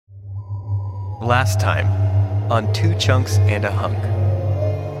Last time on Two Chunks and a Hunk.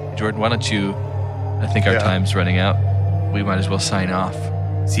 Jordan, why don't you, I think our time's running out. We might as well sign off.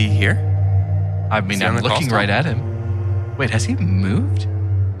 Is he here? I mean, I'm looking right at him. Wait, has he moved?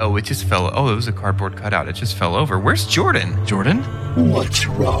 Oh, it just fell. Oh, it was a cardboard cutout. It just fell over. Where's Jordan? Jordan? What's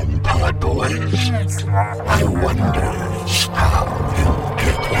wrong, Pod Boys? I wonder how you'll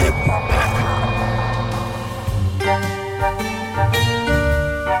get him back.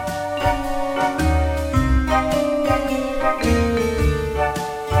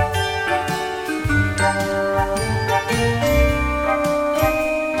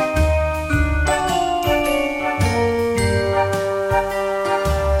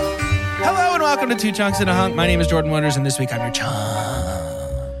 Welcome to Two Chunks and a Hunk. My name is Jordan Wonders, and this week I'm your chunk.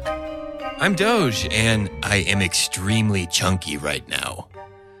 I'm Doge, and I am extremely chunky right now.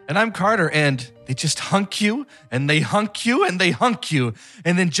 And I'm Carter, and they just hunk you, and they hunk you, and they hunk you.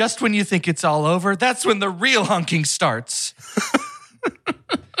 And then just when you think it's all over, that's when the real hunking starts.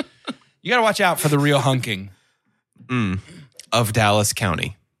 You got to watch out for the real hunking. Of Dallas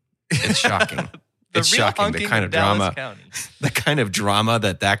County. It's shocking. It's shocking the kind of drama, the kind of drama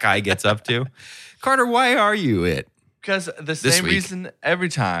that guy gets up to. Carter, why are you it? Because the same reason every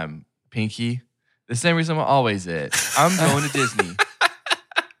time, Pinky. The same reason I'm always it. I'm going to Disney.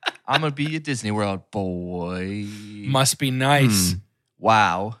 I'm going to be at Disney World, boy. Must be nice.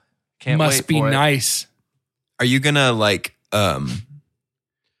 Wow. Can't wait Must be for it. nice. Are you gonna like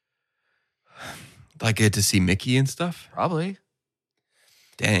get to see Mickey and stuff? Probably.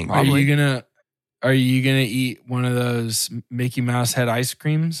 Dang. Are you gonna eat one of those Mickey Mouse head ice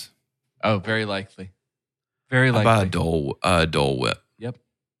creams? Oh, very likely. Very How likely. about a Dole Whip? Yep.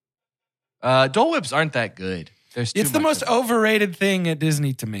 Dole Whips aren't that good. There's too It's the much most of it. overrated thing at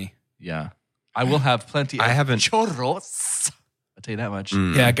Disney to me. Yeah. I will have plenty of churros. I'll tell you that much.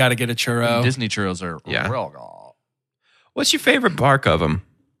 Yeah, I got to get a churro. Disney churros are Yeah. real good. What's your favorite park of them?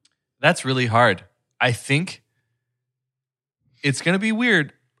 That's really hard. I think it's going to be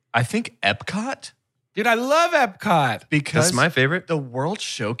weird. I think Epcot, Dude, I love Epcot. because That's my favorite. the World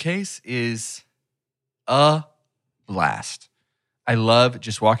Showcase is a blast. I love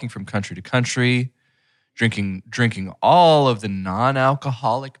just walking from country to country, drinking all of the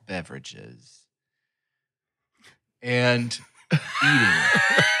non-alcoholic beverages, and eating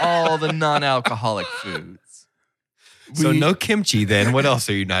all the non-alcoholic foods. So no kimchi then. What else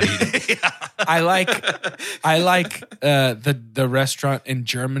are you not eating? I like the restaurant in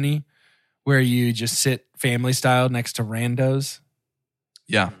Germany where you just sit family style next to randos.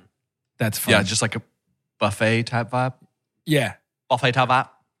 Yeah. That's fun. Yeah, just like a buffet type vibe. yeah. Buffet type vibe.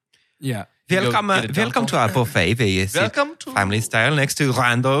 Yeah. Welcome, Go get a welcome to dunkel. our buffet. We sit Welcome to family style next to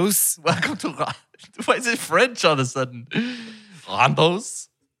randos. Welcome to why is it French all of a sudden? Randos.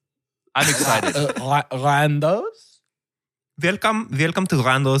 I'm excited. Randos? Welcome to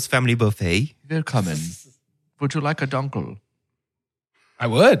Rando's family buffet. Willkommen. Would you like a dunkel? I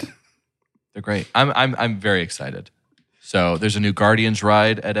would. They're great. I'm very excited. So there's a new Guardians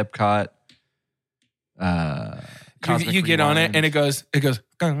ride at Epcot. Cosmic You get on it Rewind. and it goes. Gung,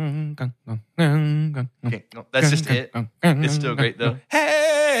 gung, gung, gung, gung, Okay, no, that's just it. It's still great though.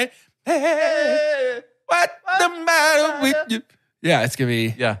 Hey, what the matter with you? Yeah, it's gonna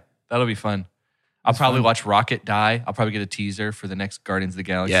be. Yeah, that'll be fun. I'll probably watch Rocket die. I'll probably get a teaser for the next Guardians of the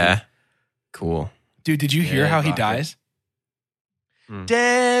Galaxy. Yeah. Cool. Dude, did you hear Yeah, how he Rocket. dies?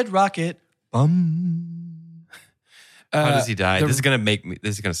 Dead Rocket. Bum. How does he die? the- This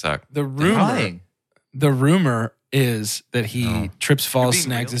is gonna suck. The Dying. rumor is that he trips, falls, being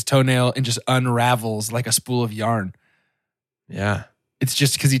snags real? his toenail, and just unravels like a spool of yarn. Yeah. It's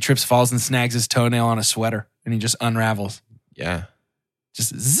just because he trips, falls, and snags his toenail on a sweater, and he just unravels. Yeah.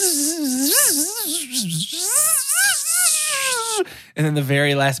 Just and then the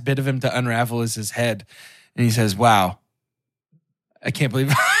very last bit of him to unravel is his head, and he says, "Wow, I can't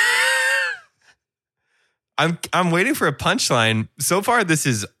believe." I'm waiting for a punchline. So far, this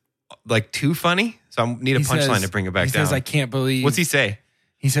is like too funny. So I need a He punchline says- to bring it back he down. says, "I can't believe." What's he say?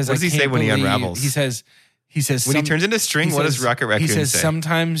 He says, What does "I he say can't when he believe-" unravels? He says, When he turns into string, he what says- does Rocket Raccoon He says, say?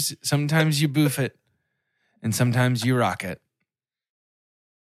 sometimes you boof it, and sometimes you rock it.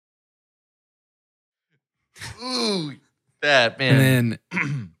 Ooh, that man. And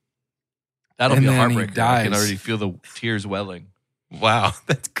then That'll and be a then he heartbreaker. I can dies. already feel the tears welling. Wow,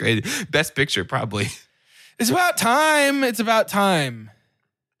 that's great. Best picture, probably. it's about time. It's about time.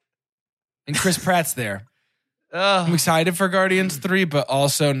 And Chris Pratt's there. I'm excited for Guardians 3, but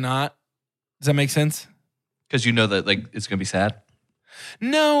also not. Does that make sense? Because you know that like it's gonna be sad.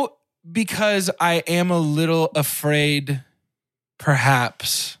 No, because I am a little afraid,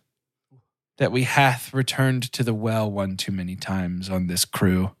 perhaps, that we hath returned to the well one too many times on this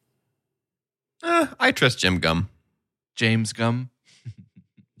crew. I trust Jim Gum. James Gum.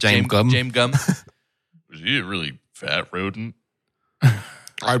 James Gum. James Gum. Was he a really fat rodent?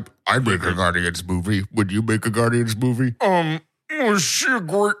 I'd make a Guardians movie. Would you make a Guardians movie? Was she a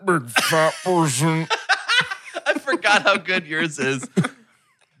great big fat person? I forgot how good yours is.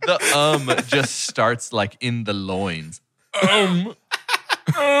 The just starts like in the loins.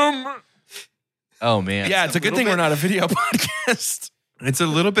 Oh man. Yeah, it's a good thing we're not a video podcast. It's a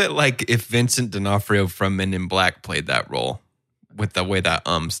little bit like if Vincent D'Onofrio from Men in Black played that role with the way that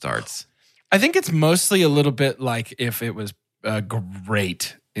starts. I think it's mostly a little bit like if it was a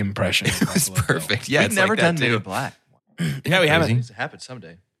great impression. It was perfect. Yeah, We've it's never like done that Men too. in Black. Yeah, we haven't. It needs to happen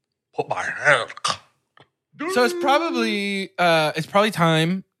someday. Put my hand. So it's probably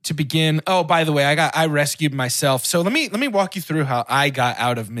time to begin. Oh, by the way, I rescued myself. So let me walk you through how I got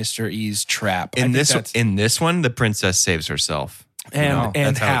out of Mr. E's trap. In this one, the princess saves herself. And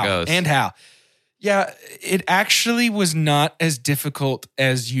that's how how it goes. And how. Yeah, it actually was not as difficult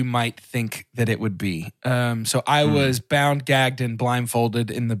as you might think that it would be. So I was bound, gagged, and blindfolded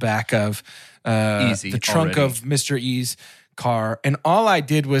in the back of the trunk of Mr. E's car, and all I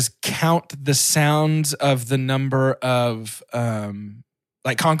did was count the sounds of the number of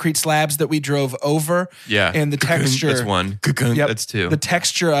like concrete slabs that we drove over. Yeah, and the texture. That's one. Yep, That's two. The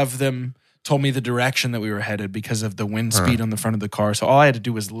texture of them told me the direction that we were headed because of the wind speed on the front of the car. So all I had to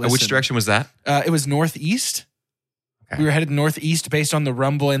do was listen. Which direction was that? It was northeast. Okay. We were headed northeast based on the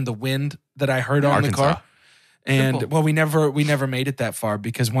rumble and the wind that I heard on Arkansas. the car. And Simple. well, we never made it that far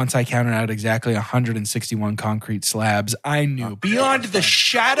because once I counted out exactly 161 concrete slabs, I knew beyond the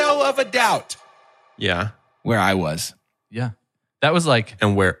shadow of a doubt Yeah. where I was. Yeah. That was like,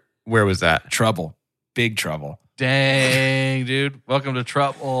 And where was that? Trouble. Big trouble. dang, dude. Welcome to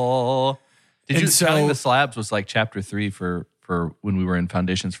trouble. And so- counting the slabs was like chapter 3 for when we were in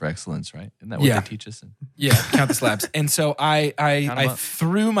Foundations for Excellence, right? Isn't that what Yeah. they teach us? Yeah, count the slabs. And so Count 'em I up.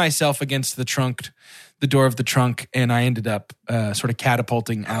 threw myself against the door of the trunk, and I ended up sort of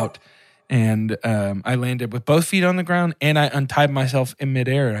catapulting out. And I landed with both feet on the ground, and I untied myself in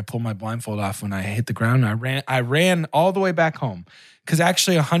midair, and I pulled my blindfold off when I hit the ground. I ran all the way back home because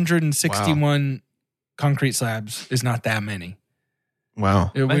actually 161 concrete slabs is not that many.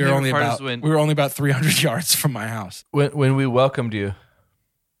 Wow. We My were favorite only part is about when- we were only about 300 yards from my house. When we welcomed you,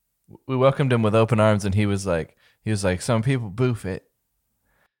 we welcomed him with open arms, and he was like, some people boof it.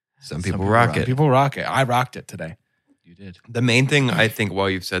 Some people rock it. People rock it. I rocked it today. You did. The main thing I think while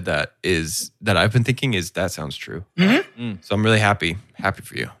you've said that is that I've been thinking is that sounds true. Mhm. So I'm really happy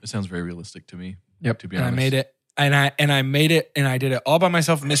for you. It sounds very realistic to me. Yep. To be and honest. I made it. And I made it, and I did it all by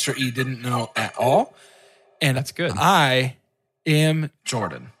myself. Mr. E didn't know at all. And That's good. I am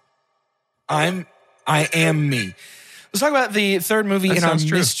Jordan. I am me. Let's talk about the third movie That in our sounds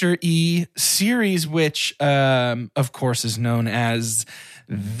true. Mr. E series, which of course is known as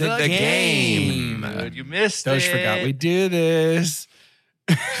The Game. Dude, you missed Doge it. forgot we do this.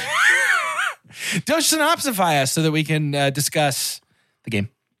 Doge, synopsify us so that we can discuss the game.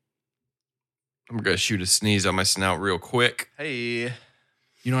 I'm going to shoot a sneeze on my snout real quick. Hey.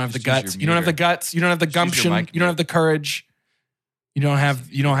 You don't have the Just use your guts. You don't have the meter. guts. You don't have the Just use your gumption. mic You don't have the courage. You don't have it.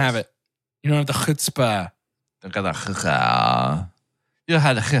 You don't have the chutzpah. You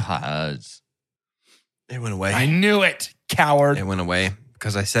had a It went away. I knew it, coward. It went away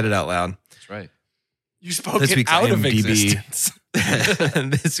because I said it out loud. That's right. You spoke This it week's out of IMDb. existence.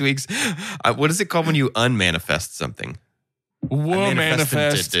 This week's, what is it called when you unmanifest something? Whoa,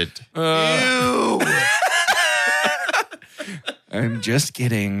 manifest. It. I'm just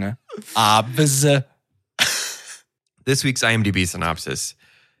kidding. Obvious. This week's IMDb synopsis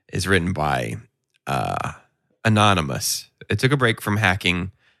is written by Anonymous. It took a break from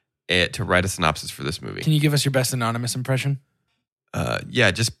hacking it to write a synopsis for this movie. Can you give us your best anonymous impression?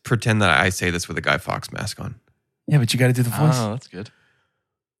 Yeah, just pretend that I say this with a Guy Fawkes mask on. Yeah, but you got to do the voice. Oh, that's good.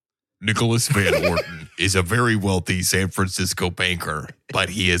 Nicholas Van Orton is a very wealthy San Francisco banker, but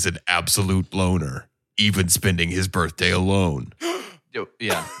he is an absolute loner, even spending his birthday alone.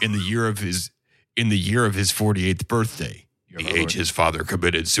 Yeah. In the year of his 48th birthday, the age his father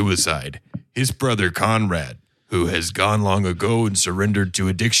committed suicide, his brother Conrad, who has gone long ago and surrendered to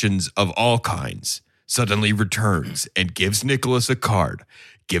addictions of all kinds, suddenly returns and gives Nicholas a card,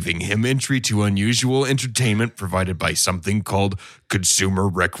 giving him entry to unusual entertainment provided by something called Consumer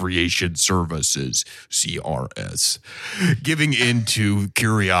Recreation Services, CRS. Giving in to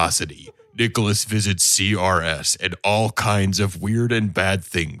curiosity, Nicholas visits CRS and all kinds of weird and bad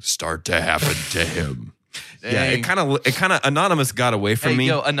things start to happen to him. Yeah, it kind of Anonymous got away from me.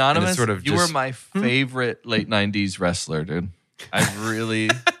 Yo, Anonymous, sort of you were my favorite late 90s wrestler, dude. I really...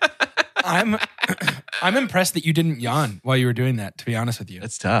 I'm impressed that you didn't yawn while you were doing that, to be honest with you.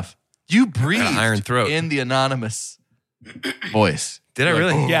 It's tough. You breathed Got an iron throat. in the Anonymous voice. Did I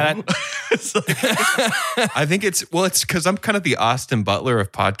really? Yeah, I think it's because I'm kind of the Austin Butler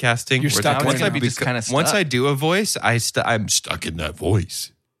of podcasting. You're stuck Once in it now. Just kinda stuck. once I do a voice, I'm stuck in that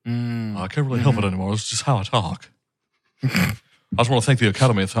voice. I can't really help it anymore. It's just how I talk. I just want to thank the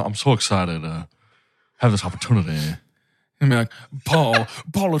Academy. I'm so excited to have this opportunity. I mean, like, Paul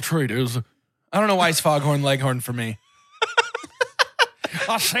Atreides. I don't know why it's Foghorn Leghorn for me.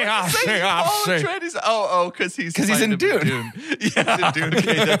 I say. Because he's in Dune. Yeah, Dune.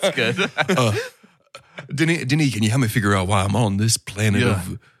 Okay, that's good. Denny, can you help me figure out why I'm on this planet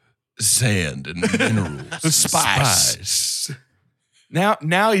of sand and minerals, Spice.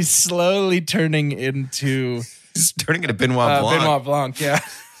 Now he's slowly turning into He's turning into Benoit Blanc. Benoit Blanc, yeah.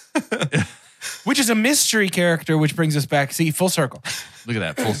 Which is a mystery character, which brings us back. See, full circle. Look at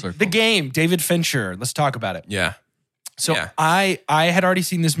that, full circle. The Game, David Fincher. Let's talk about it. Yeah. So Yeah. I had already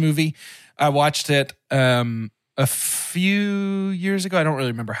seen this movie. I watched it a few years ago. I don't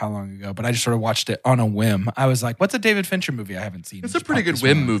really remember how long ago, but I just sort of watched it on a whim. I was like, what's a David Fincher movie I haven't seen? It's a Just pretty pop good this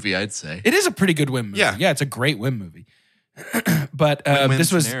whim one on. movie, I'd say. It is a pretty good whim movie. Yeah. Yeah, it's a great whim movie. But Win-win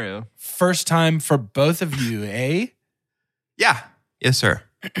this was scenario. first time for both of you, eh? Yeah. Yes, sir.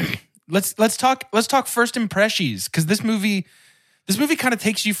 Let's talk first impressions, because this movie kind of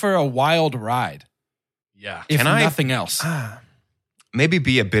takes you for a wild ride, Yeah. if Can I- nothing else. Maybe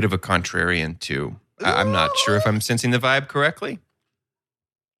be a bit of a contrarian too. I'm not sure if I'm sensing the vibe correctly.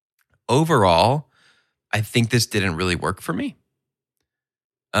 Overall, I think this didn't really work for me.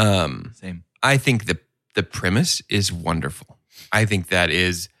 Same. I think the premise is wonderful. I think that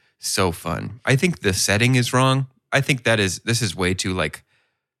is so fun. I think the setting is wrong. I think this is way too like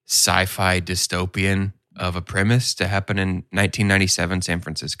sci-fi dystopian of a premise to happen in 1997 San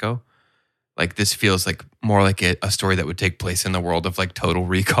Francisco. Like this feels like more like a story that would take place in the world of like Total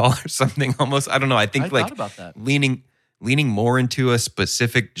Recall or something almost. I don't know. I think I like thought about that. leaning more into a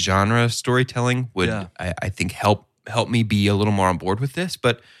specific genre storytelling would Yeah. I think help me be a little more on board with this.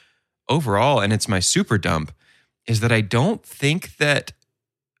 But overall, and it's my super dump, is that I don't think that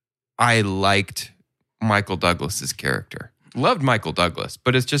I liked Michael Douglas's character. Loved Michael Douglas,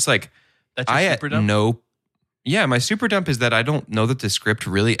 but it's just like That's your I super dump? Yeah, my super dump is that I don't know that the script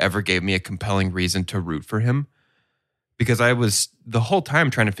really ever gave me a compelling reason to root for him, because I was the whole time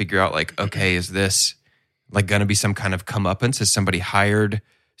trying to figure out like, okay, is this like going to be some kind of comeuppance? Has somebody hired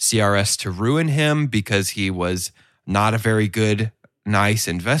CRS to ruin him because he was not a very good, nice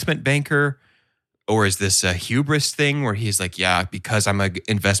investment banker? Or is this a hubris thing where he's like, yeah, because I'm an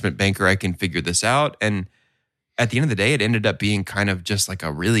investment banker, I can figure this out? And at the end of the day, it ended up being kind of just like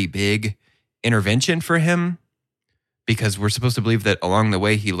a really big intervention for him, because we're supposed to believe that along the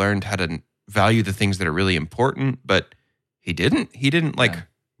way he learned how to value the things that are really important, but he didn't like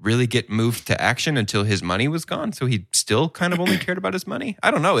really get moved to action until his money was gone. So he still kind of only cared about his money.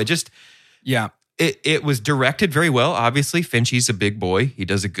 I don't know. Yeah. It was directed very well. Obviously, Finchie's a big boy. He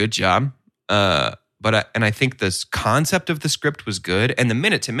does a good job. But I think this concept of the script was good. And the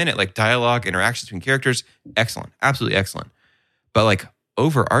minute to minute, like dialogue, interactions between characters, excellent. Absolutely excellent. But like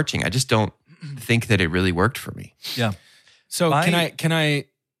overarching, I just don't think that it really worked for me. Yeah. So can I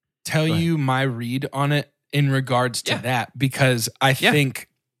tell you my read on it in regards to that? Because I think,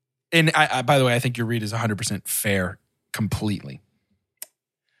 and I by the way, I think your read is 100% fair completely.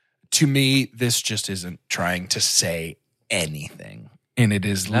 To me, this just isn't trying to say anything. And it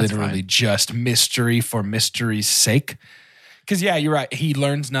is That's literally fine. just mystery for mystery's sake. Because yeah, you're right. He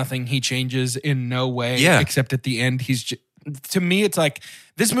learns nothing. He changes in no way. Yeah. Except at the end, to me, it's like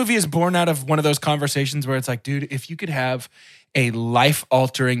this movie is born out of one of those conversations where it's like, dude, if you could have a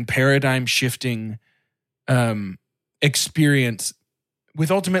life-altering, paradigm-shifting experience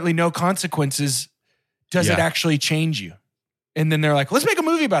with ultimately no consequences, does it actually change you? And then they're like, let's make a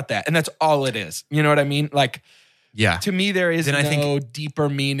movie about that. And that's all it is. You know what I mean? Like, Yeah. to me, there is Then I no deeper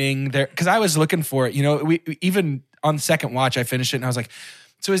meaning there. Because I was looking for it. You know, we even on the second watch, I finished it and I was like,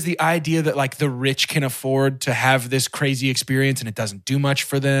 so is the idea that like the rich can afford to have this crazy experience and it doesn't do much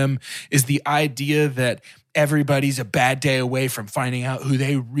for them? Is the idea that everybody's a bad day away from finding out who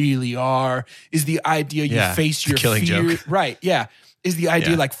they really are? Is the idea you face your killing fear? joke. Right. Yeah. Is the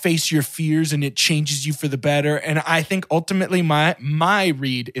idea Yeah. like face your fears and it changes you for the better? And I think ultimately my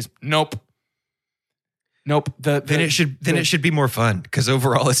read is nope. Then it should be more fun, because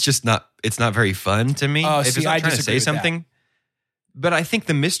overall it's not very fun to me. Oh, if see, it's not I trying to disagree say with that. something. But I think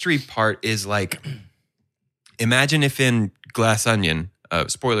the mystery part is like Imagine if in Glass Onion,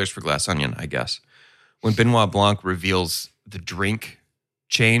 spoilers for Glass Onion, I guess, when Benoit Blanc reveals the drink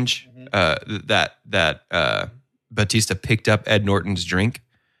change, that Batista picked up Ed Norton's drink,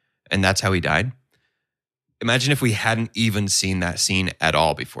 and that's how he died. Imagine if we hadn't even seen that scene at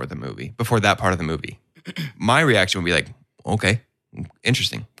all before that part of the movie. My reaction would be like, okay,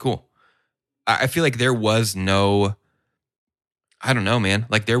 interesting, cool. I feel like there was no, I don't know, man.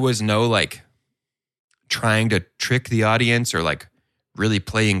 Like there was no like trying to trick the audience or like really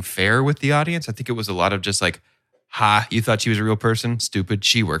playing fair with the audience. I think it was a lot of just like, ha, you thought she was a real person? Stupid.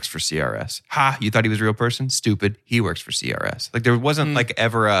 She works for CRS. Ha, you thought he was a real person? Stupid. He works for CRS. Like there wasn't like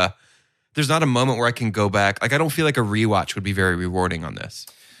ever there's not a moment where I can go back. Like I don't feel like a rewatch would be very rewarding on this.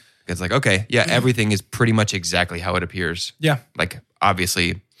 It's like, okay, yeah, everything is pretty much exactly how it appears. Yeah. Like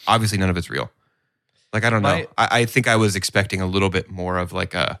obviously none of it's real. Like I don't know. I think I was expecting a little bit more of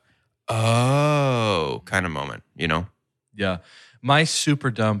like a kind of moment, you know? Yeah. My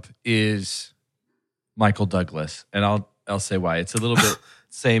super dump is Michael Douglas, and I'll say why. It's a little bit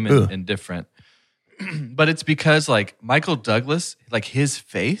same and different. But it's because like Michael Douglas, like his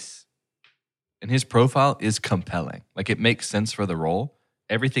face and his profile is compelling. Like it makes sense for the role.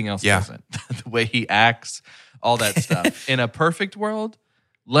 Everything else doesn't. The way he acts, all that stuff. In a perfect world,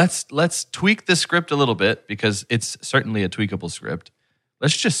 let's tweak the script a little bit because it's certainly a tweakable script.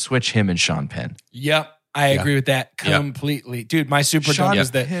 Let's just switch him and Sean Penn. Yep. I agree with that completely. Dude, my super dump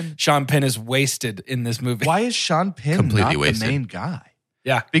is that Sean Penn is wasted in this movie. Why is Sean Penn completely not wasted? The main guy?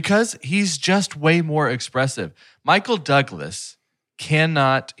 Yeah. Because he's just way more expressive. Michael Douglas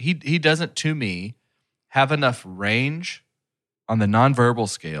cannot, he doesn't, to me, have enough range on the nonverbal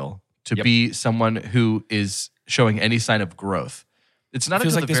scale to be someone who is showing any sign of growth. It's not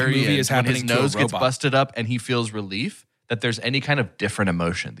until like the this very movie end is when his happening to a nose gets robot. busted up and he feels relief that there's any kind of different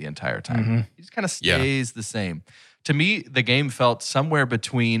emotion the entire time. He just kind of stays the same. To me, the game felt somewhere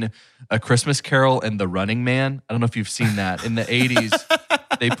between A Christmas Carol and The Running Man. I don't know if you've seen that. In the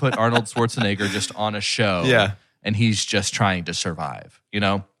 80s, they put Arnold Schwarzenegger just on a show. Yeah. And he's just trying to survive, you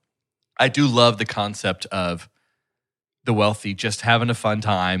know? I do love the concept of the wealthy just having a fun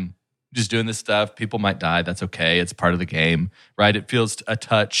time, just doing this stuff. People might die. That's okay. It's part of the game, right? It feels a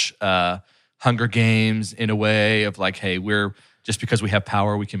touch Hunger Games in a way of like, hey, we're just because we have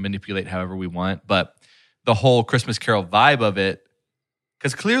power, we can manipulate however we want. But the whole Christmas Carol vibe of it,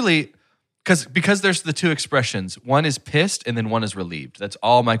 because clearly, because there's the two expressions. One is pissed and then one is relieved. That's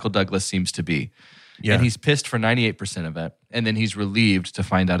all Michael Douglas seems to be. Yeah. And he's pissed for 98% of it. And then he's relieved to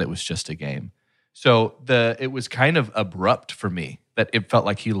find out it was just a game. So it was kind of abrupt for me that it felt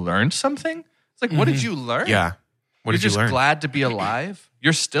like he learned something. It's like, what did you learn? Yeah. What did you learn? You're just glad to be alive.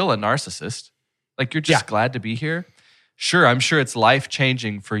 You're still a narcissist. Like you're just glad to be here. Sure, I'm sure it's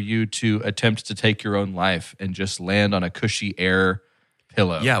life-changing for you to attempt to take your own life and just land on a cushy air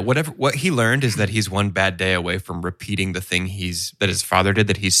pillow. Yeah, what he learned is that he's one bad day away from repeating the thing that his father did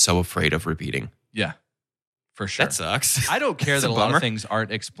that he's so afraid of repeating. Yeah, for sure. That sucks. I don't care that a lot of things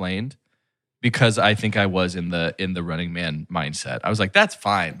aren't explained because I think I was in the Running Man mindset. I was like, that's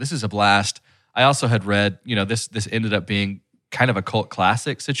fine. This is a blast. I also had read, this ended up being kind of a cult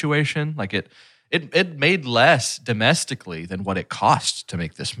classic situation. Like it made less domestically than what it cost to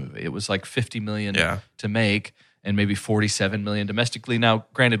make this movie. It was like $50 million to make and maybe $47 million domestically. Now,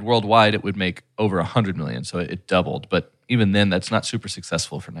 granted, worldwide it would make over $100 million, so it doubled. But even then, that's not super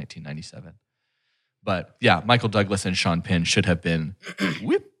successful for 1997. But yeah, Michael Douglas and Sean Penn should have been.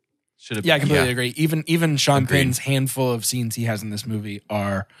 I completely agree. Even Sean Penn's handful of scenes he has in this movie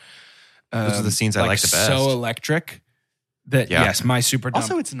are those are the scenes I like the best. So electric that yes, my super dump.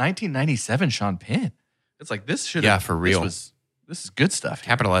 Also, it's 1997 Sean Penn. It's like this should for real. This is good stuff.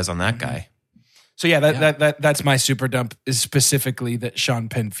 Capitalize on that guy. So that's my super dump is specifically that Sean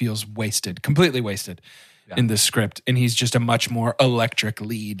Penn feels wasted, completely wasted in this script, and he's just a much more electric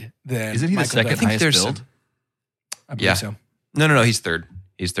lead than. Isn't he Michael the second Douglas. highest build? I believe so. No, he's third.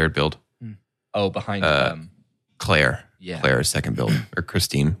 He's third build. Oh, behind Claire. Yeah. Claire is second build, or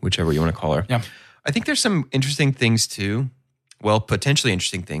Christine, whichever you want to call her. Yeah. I think there's some interesting things too. Well, potentially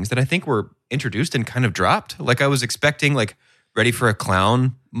interesting things that I think were introduced and kind of dropped. Like I was expecting, like ready for a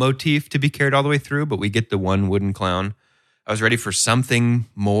clown motif to be carried all the way through, but we get the one wooden clown. I was ready for something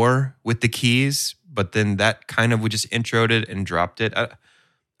more with the keys, but then that kind of we just introed it and dropped it.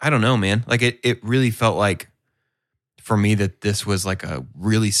 I don't know, man. Like it really felt like for me that this was like a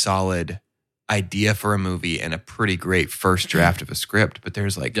really solid idea for a movie and a pretty great first draft of a script. But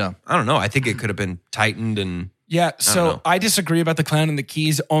there's like, I don't know. I think it could have been tightened and Yeah, so know. I disagree about the clown and the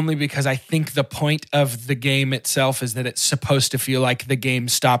keys only because I think the point of the game itself is that it's supposed to feel like the game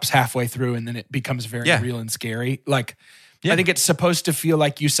stops halfway through and then it becomes very Yeah. real and scary. Like, Yeah. I think it's supposed to feel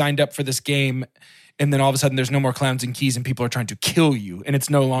like you signed up for this game and then all of a sudden there's no more clowns and keys and people are trying to kill you. And it's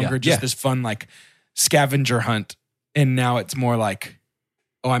no longer just Yeah. this fun, like, scavenger hunt. And now it's more like,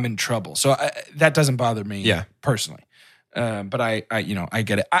 oh, I'm in trouble. So that doesn't bother me Yeah. personally. But I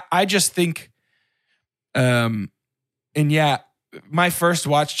get it. I just think, and yeah, my first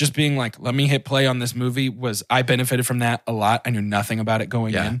watch just being like, let me hit play on this movie I benefited from that a lot. I knew nothing about it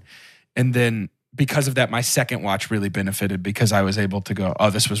going Yeah. in. And then because of that, my second watch really benefited because I was able to go, oh,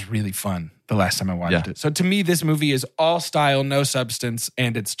 this was really fun the last time I watched it. So to me, this movie is all style, no substance.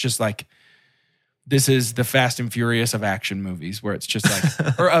 And it's just like, this is the Fast and Furious of action movies where it's just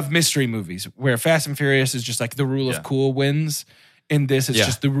like, or of mystery movies where Fast and Furious is just like the rule of cool wins. In this, it's Yeah.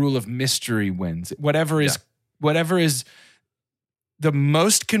 just the rule of mystery wins. Whatever is the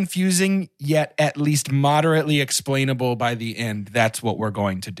most confusing yet at least moderately explainable by the end, that's what we're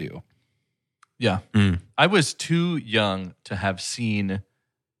going to do. Yeah. I was too young to have seen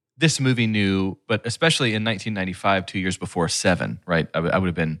this movie new, but especially in 1995, 2 years before Seven, right? I would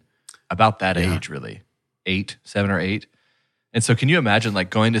have been about that age, really. 7 or 8. And so can you imagine like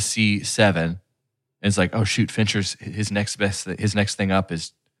going to see Seven and it's like, oh shoot, Fincher's his next thing up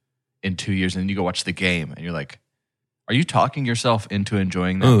is in 2 years. And then you go watch The Game and you're like, are you talking yourself into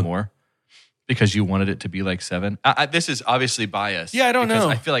enjoying that more? Because you wanted it to be like Seven? This is obviously biased. Yeah, I don't because know.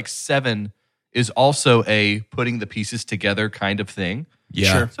 I feel like Seven is also a putting the pieces together kind of thing.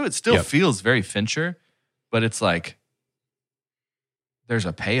 Yeah. Sure. So it still Yep. feels very Fincher, but it's like there's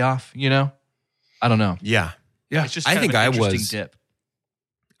a payoff, you know? I don't know. Yeah. Yeah. It's just I kind think of an I interesting was- dip.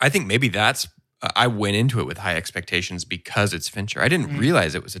 I think maybe that's. I went into it with high expectations because it's Fincher. I didn't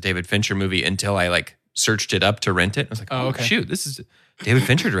realize it was a David Fincher movie until I like searched it up to rent it. I was like, Oh, oh, okay. shoot, this is David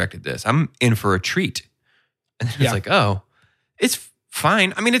Fincher directed this. I'm in for a treat. And then Yeah. it's like, oh, it's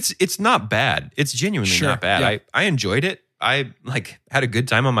fine. I mean, it's not bad. It's genuinely Sure. not bad. Yeah. I enjoyed it. I like had a good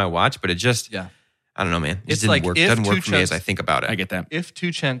time on my watch, but it just, Yeah. I don't know, man. It It's just didn't like work. if Doesn't work Two for me as Chunks- I think about it. I get that. If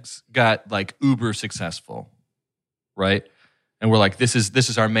Two Chunks got like uber successful, right? And we're like, this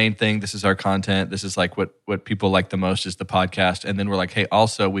is our main thing. This is our content. This is like what people like the most is the podcast. And then we're like, hey,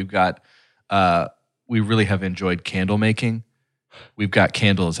 also we've got, we really have enjoyed candle making. We've got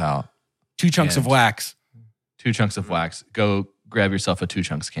candles out. 2 chunks of And- wax. 2 chunks of wax. Go grab yourself a 2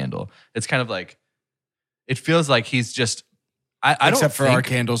 chunks candle. It's kind of like, it feels like he's just, I don't Except for our think-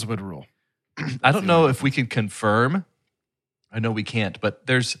 candles would rule. I don't know if we can confirm. I know we can't, but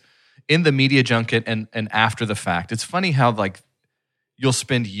there's in the media junket and after the fact, it's funny how like you'll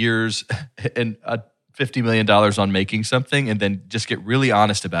spend years and $50 million on making something and then just get really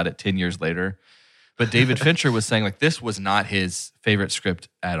honest about it 10 years later. But David Fincher was saying like this was not his favorite script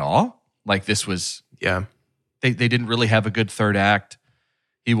at all. Like this was, Yeah. they didn't really have a good third act.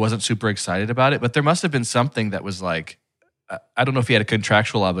 He wasn't super excited about it, but there must have been something that was like, I don't know if he had a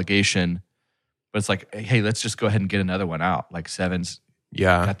contractual obligation, but it's like, hey, let's just go ahead and get another one out. Like Seven's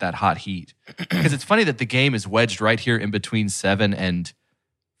Yeah. got that hot heat. Because it's funny that The Game is wedged right here in between Seven and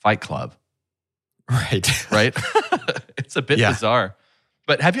Fight Club, Right. right? It's a bit Yeah. bizarre.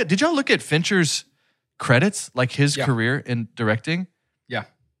 But did y'all look at Fincher's credits, like his Yeah. career in directing? Yeah.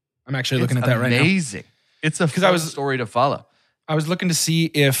 I'm actually looking at that right now. Amazing. It's a fun story to follow. I was looking to see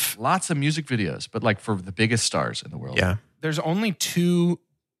if Lots of music videos, but like for the biggest stars in the world. Yeah. there's only 2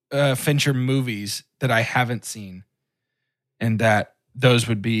 Fincher movies that I haven't seen, and that those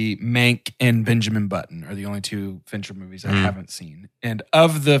would be Mank and Benjamin Button are the only 2 Fincher movies I haven't seen. And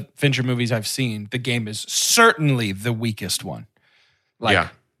of the Fincher movies I've seen, The Game is certainly the weakest one. Yeah.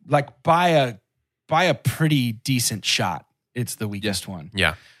 Like by a pretty decent shot, it's the weakest one.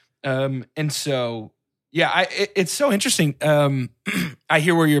 Yeah. And so, yeah, it's so interesting. I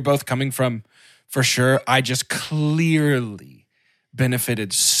hear where you're both coming from, for sure. I just clearly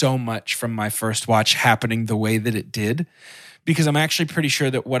benefited so much from my first watch happening the way that it did, because I'm actually pretty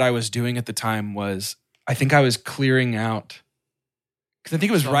sure that what I was doing at the time was, I think I was clearing out, because I think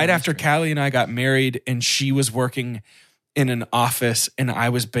it was right after Callie and I got married, and she was working in an office, and I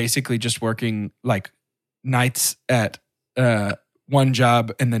was basically just working like nights at one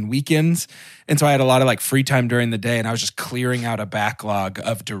job and then weekends. And so I had a lot of like free time during the day, and I was just clearing out a backlog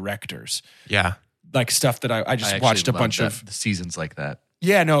of directors, Yeah. like stuff that I just actually watched a love bunch that- of. the seasons like that.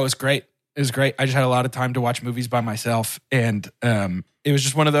 Yeah, no, it was great. It was great. I just had a lot of time to watch movies by myself. And it was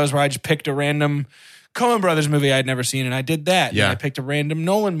just one of those where I just picked a random Coen Brothers movie I had never seen, and I did that. Yeah. And I picked a random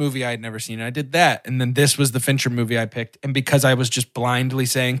Nolan movie I had never seen, and I did that. And then this was the Fincher movie I picked. And because I was just blindly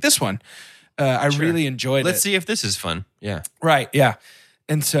saying this one, I really enjoyed it. Let's see if this is fun. Yeah. Right, yeah.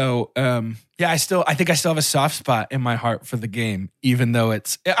 And so, I think I still have a soft spot in my heart for the game, even though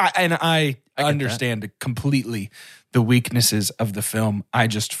I understand completely the weaknesses of the film.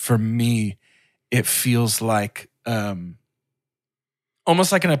 For me, it feels like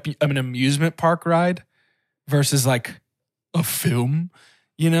almost like an amusement park ride versus like a film,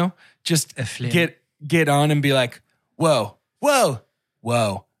 just get on and be like, whoa, whoa,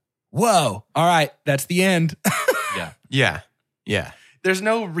 whoa, whoa. All right, that's the end. Yeah. There's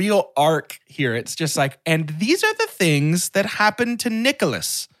no real arc here. It's just like, and these are the things that happened to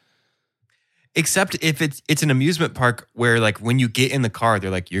Nicholas. Except if it's an amusement park where like when you get in the car,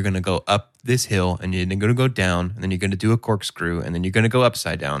 they're like, you're going to go up this hill and you're going to go down and then you're going to do a corkscrew and then you're going to go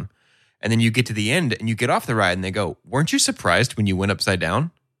upside down. And then you get to the end and you get off the ride and they go, weren't you surprised when you went upside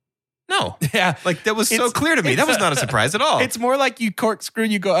down? No. Yeah. Like that was so clear to me. That was not a surprise at all. It's more like you corkscrew,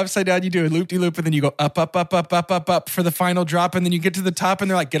 you go upside down, you do a loop-de-loop, and then you go up, up, up, up, up, up, up for the final drop. And then you get to the top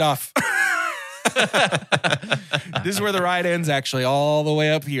and they're like, get off. This is where the ride ends, actually, all the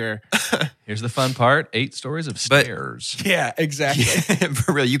way up here. Here's the fun part: 8 stories of stairs. Yeah, exactly.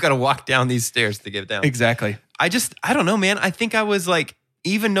 For real, you got to walk down these stairs to get down. Exactly. I don't know, man. I think I was like,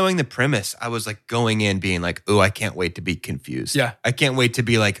 even knowing the premise, I was like going in being like, oh, I can't wait to be confused. Yeah. I can't wait to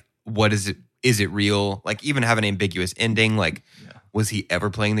be like, what is it? Is it real? Like even have an ambiguous ending. Like, was he ever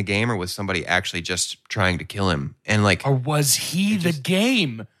playing the game or was somebody actually just trying to kill him? And like, Or was he the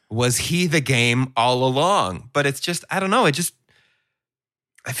game? was he the game all along? But it's just, I don't know. It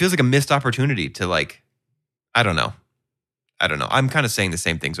feels like a missed opportunity to like, I don't know. I'm kind of saying the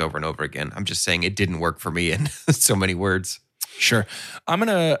same things over and over again. I'm just saying it didn't work for me in so many words. Sure. I'm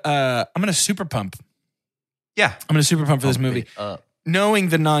gonna super pump. Yeah. I'm gonna super pump for this movie. Up. Knowing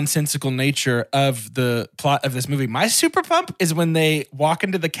the nonsensical nature of the plot of this movie, my super pump is when they walk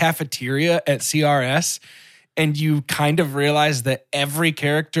into the cafeteria at CRS and you kind of realize that every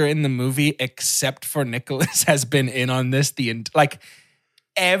character in the movie except for Nicholas has been in on this.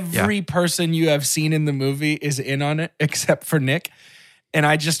 Every person you have seen in the movie is in on it except for Nick. And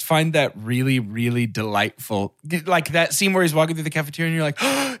I just find that really, really delightful. Like that scene where he's walking through the cafeteria and you're like,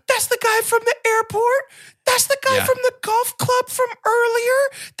 oh, that's the guy from the airport. That's the guy from the golf club from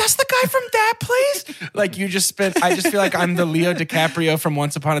earlier. That's the guy from that place. Like I just feel like I'm the Leo DiCaprio from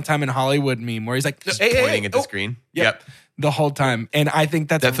Once Upon a Time in Hollywood meme where he's like, Just pointing at the screen. Yep. The whole time. And I think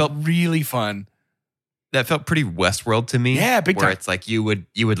that felt really fun. That felt pretty Westworld to me. Yeah, big time. Where it's like you would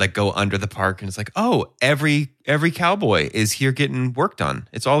like go under the park and it's like, oh, every cowboy is here getting worked on.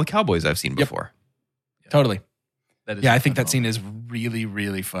 It's all the cowboys I've seen before. Totally. I think that scene is really,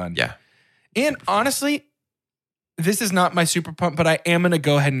 really fun. Yeah. And honestly, this is not my super pump, but I am going to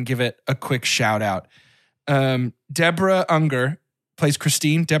go ahead and give it a quick shout out. Deborah Unger plays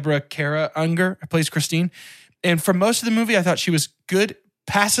Christine. Deborah Kara Unger plays Christine. And for most of the movie, I thought she was good,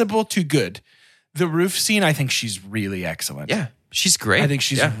 passable to good. The roof scene, I think she's really excellent. Yeah, she's great. I think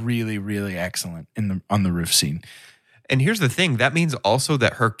she's really, really excellent on the roof scene. And here's the thing. That means also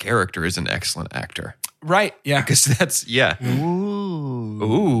that her character is an excellent actor. Right, yeah. Because that's,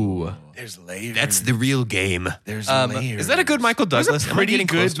 Ooh. There's layers. That's the real game. There's layers. Is that a good Michael Douglas? Am I getting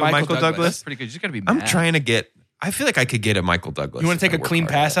close to a Michael Douglas? Pretty good. You just got to be I'm mad. trying to get, I feel like I could get a Michael Douglas. You want to take a clean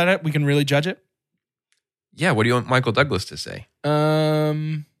pass at it? We can really judge it? Yeah, what do you want Michael Douglas to say?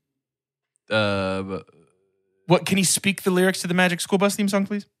 What can he speak the lyrics to the Magic School Bus theme song,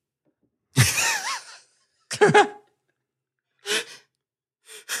 please?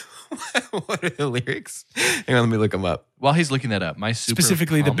 What are the lyrics? Hang on, let me look them up. While he's looking that up, my super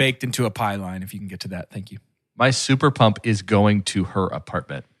Specifically the pump, baked into a pie line, if you can get to that. Thank you. My super pump is going to her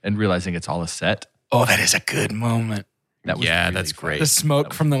apartment and realizing it's all a set. Oh, that is a good moment. That was Yeah, really that's fun. great. The smoke That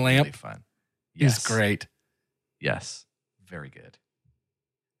was from the really lamp fun. is great. Yes. Very good.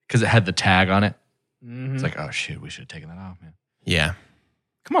 Because it had the tag on it. Mm-hmm. It's like, oh shit, we should have taken that off, man. Yeah.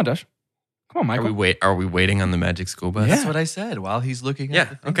 Come on, Dush. Come on, Michael. Are we waiting on the Magic School Bus? That's what I said while he's looking at Yeah.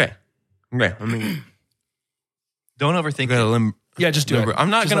 the thing. Okay. Okay. Let me. Don't overthink it. Yeah, just do it. I'm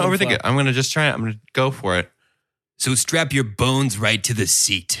not Just going to let him overthink it. I'm going to just try it. I'm going to go for it. So strap your bones right to the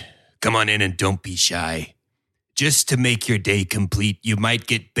seat. Come on in and don't be shy. Just to make your day complete, you might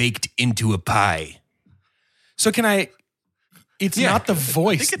get baked into a pie. So can I? It's not the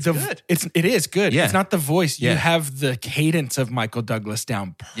voice. think it's good. It is good. Yeah. It's not the voice. You Yeah. have the cadence of Michael Douglas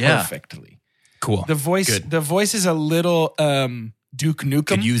down Yeah. perfectly. Cool. The voice. Good. The voice is a little Duke Nukem.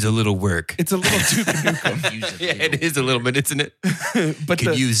 Could use a little work. It's a little Duke Nukem. Yeah, it is a little bit, isn't it? but Could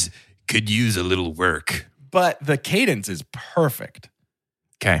the use a little work. cadence is perfect.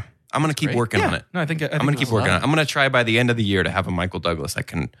 Okay. I'm going to keep working on it. No, I think I'm going to keep working on it. I'm going to try by the end of the year to have a Michael Douglas I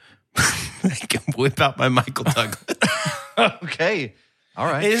can I can whip out my Michael Douglas. Okay. All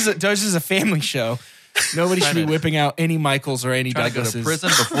right. This is a family show. Nobody should be whipping out any Michaels or any Trying to go to Douglases prison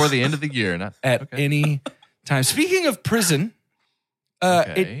before the end of the year. Not at any time. Speaking of prison,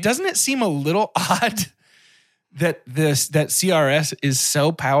 Okay. doesn't it seem a little odd that CRS is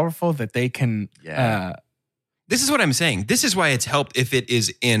so powerful that they can Yeah. This is what I'm saying. This is why it's helped if it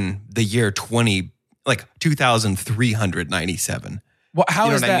is in the year 2397. Well, how You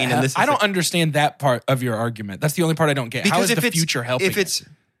know is what I that? mean? And this is I don't like- understand that part of your argument. That's the only part I don't get. How is if the it's- future helping? If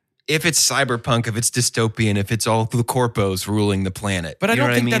it's cyberpunk, if it's dystopian, if it's all the corpos ruling the planet. but I You know don't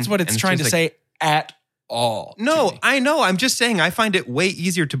what think mean? that's what it's And trying to just like- say at all. to No, me. I know. I'm just saying I find it way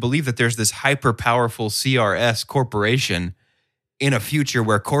easier to believe that there's this hyper powerful CRS corporation in a future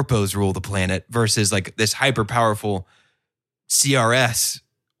where corpos rule the planet versus like this hyper powerful CRS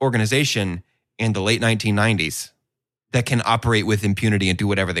organization in the late 1990s that can operate with impunity and do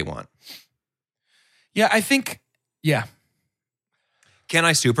whatever they want. Yeah, I think. Yeah, Can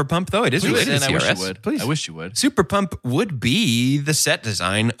I super pump though? It is Please, related and to I wish CRS. you would. Please. I wish you would. Super Pump would be the set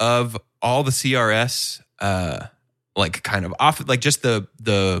design of all the CRS, like kind of off, like just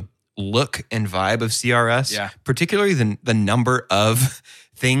the look and vibe of CRS. Yeah. Particularly the number of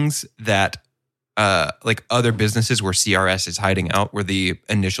things that like other businesses where CRS is hiding out, where the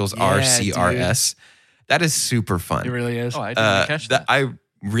initials are Yeah, CRS. That is super fun. it really is. Oh, I didn't catch that. I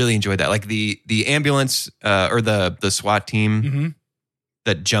really enjoyed that. Like the ambulance or the SWAT team Mm-hmm.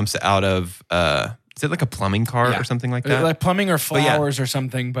 that jumps out of is it like a plumbing car Yeah. or something like that? Like plumbing or But yeah. flowers or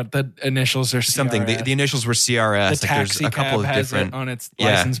something, but the initials are Something. CRS. The initials were CRS. The Like there's taxi a couple cab of has different. it on its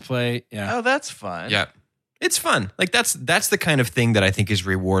Yeah. license plate. Yeah. Oh, that's fun. Yeah, it's fun. Like that's the kind of thing that I think is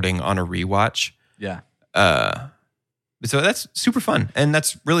rewarding on a rewatch. Yeah. So that's super fun and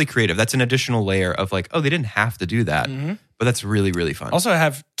that's really creative. That's an additional layer of like, oh, they didn't have to do that, Mhm. but that's really really fun. Also, I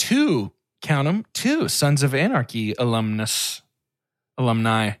have two Sons of Anarchy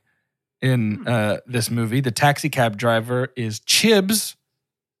alumni in this movie. The taxi cab driver is Chibs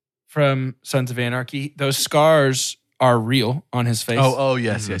from Sons of Anarchy. Those scars are real on his face. Oh,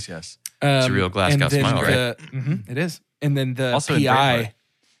 yes, Mhm. yes. It's a real Glasgow and then smile, right? It is. And then the Also in PI. Braveheart.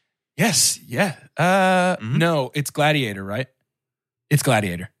 Yes, yeah. Mhm. No, it's Gladiator, right? It's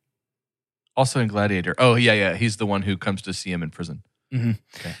Gladiator. Also in Gladiator. Oh, yeah. He's the one who comes to see him in prison.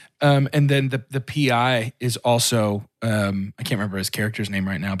 And then the PI is also I can't remember his character's name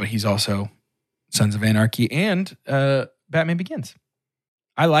right now, but he's also Sons of Anarchy and Batman Begins.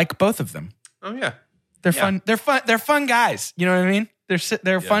 I like both of them. Oh yeah. They're Yeah. fun. They're fun guys. You know what I mean?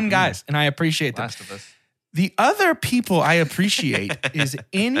 They're fun guys, and I appreciate them. Last of Us. The other people I appreciate is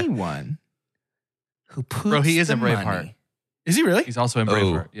anyone who puts. Bro, he is the in Braveheart. money- Is he really? He's also in Oh.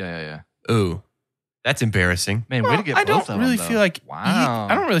 Braveheart. Yeah. Ooh, that's embarrassing. Man, way to get I both don't of really them, feel though. like Wow.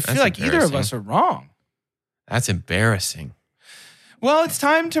 I don't really feel That's like either of us embarrassing. are wrong. That's embarrassing. Well, it's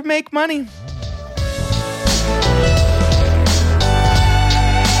time to make money.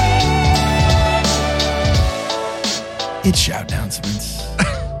 It's shout announcements.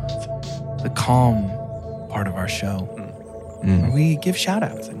 The calm part of our show. Where we give shout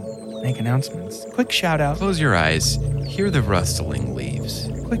outs and make announcements. Quick shout out. Close your eyes. Hear the rustling leaves.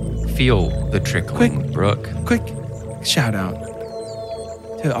 Quick Feel the trickling brook. quick shout out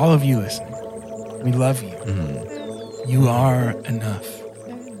to all of you listening. We love you. You are enough.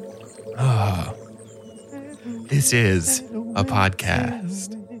 Ah, this is a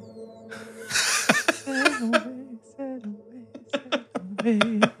podcast.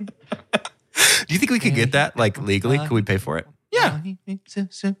 Do you think we could get that like legally? Could we pay for it? Yeah.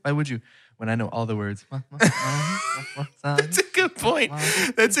 Why would you? When I know all the words. That's a good point.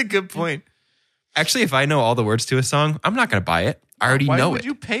 That's a good point. Actually, if I know all the words to a song, I'm not going to buy it. I already Why know would it.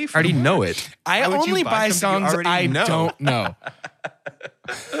 you pay for I already the know words? it. I Why would you only buy buy something you songs already I know? don't know.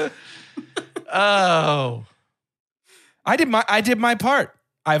 Oh. I did my part.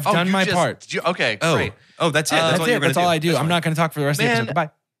 I've done you my just- part. Okay, Oh, great. that's it. That's That's, all you're That's going to all do. I do. I'm not going to talk for the rest of the Man. episode. Goodbye.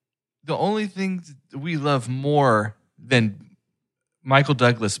 The only thing we love more than Michael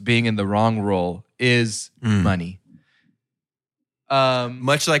Douglas being in the wrong role is money.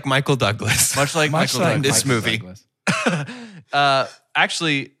 Much like Michael Douglas. Much like Much Michael like Douglas. this Michael movie. Douglas.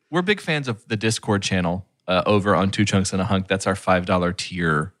 Actually, we're big fans of the Discord channel over on Two Chunks and a Hunk. That's our $5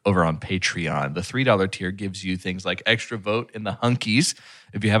 tier over on Patreon. The $3 tier gives you things like extra vote in the Hunkies.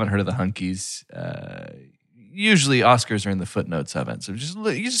 If you haven't heard of the Hunkies, usually Oscars are in the footnotes of it. So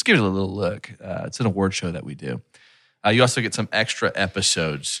you just give it a little look. It's an award show that we do. You also get some extra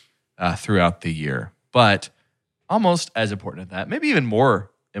episodes throughout the year. But almost as important as that, maybe even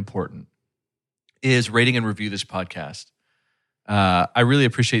more important, is rating and review this podcast. I really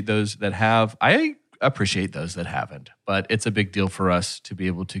appreciate those that have. I appreciate those that haven't, but it's a big deal for us to be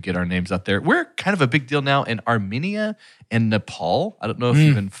able to get our names out there. We're kind of a big deal now in Armenia and Nepal. I don't know if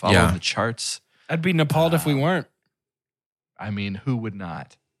you've been following the charts. I'd be Nepal if we weren't. I mean, who would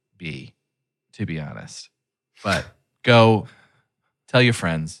not be, to be honest? But go tell your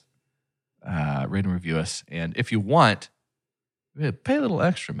friends, rate and review us. And if you want, pay a little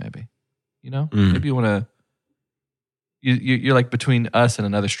extra maybe. Maybe you want to, you're like between us and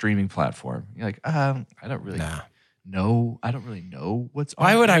another streaming platform. You're like, I don't really know. I don't really know what's on.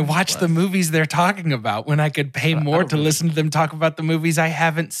 Why would I Disney watch Plus. the movies they're talking about when I could pay more to listen to them talk about the movies I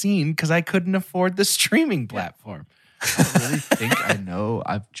haven't seen because I couldn't afford the streaming platform? I don't really think I know.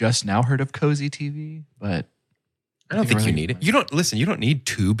 I've just now heard of Cozy TV, but I don't think you need it. You don't need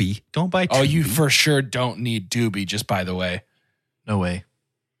Tubi. Don't buy Tubi. Oh, you for sure don't need Doobie, just by the way. No way.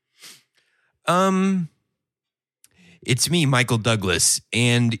 It's me, Michael Douglas,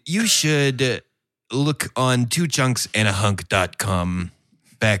 and you should look on twochunksandahunk.com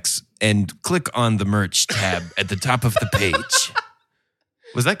and click on the merch tab at the top of the page.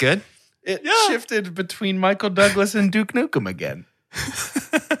 Was that good? It shifted between Michael Douglas and Duke Nukem again.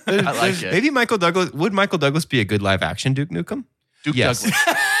 I like it. Maybe would Michael Douglas be a good live action Duke Nukem? Duke Yes.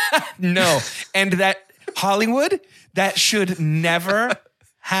 Douglas. No. And that Hollywood, that should never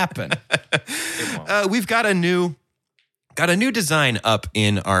happen. We've got a new design up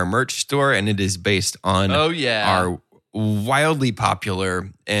in our merch store, and it is based on our wildly popular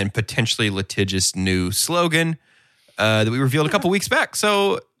and potentially litigious new slogan that we revealed a couple weeks back.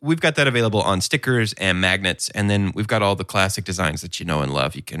 So we've got that available on stickers and magnets, and then we've got all the classic designs that you know and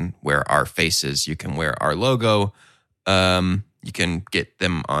love. You can wear our faces, you can wear our logo, you can get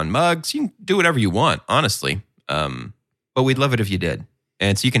them on mugs, you can do whatever you want, honestly. But we'd love it if you did.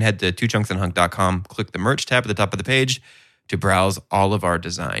 And so you can head to twochunksandahunk.com, click the merch tab at the top of the page to browse all of our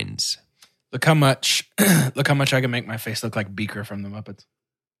designs. Look how much I can make my face look like Beaker from the Muppets.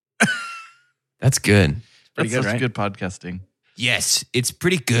 That's good. Pretty That's good, right? good podcasting. Yes, it's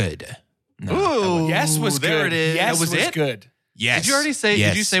pretty good. Ooh, Yes was there good. it is. Yes That was was it? good. Yes. Did you already say?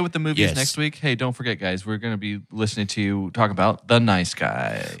 Yes. Did you say what the movie is Yes. next week? Hey, don't forget, guys. We're going to be listening to you talk about The Nice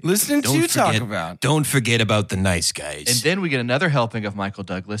Guy, Listening to Don't you talk forget- about. Don't forget about the nice guys. and then we get another helping of Michael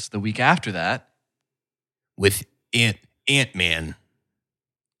Douglas the week after that. with Ant-Man.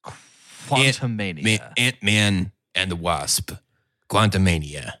 Quantumania. Ant-Man and the Wasp.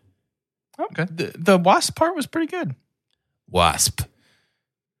 Quantumania. Okay. The Wasp part was pretty good. Wasp.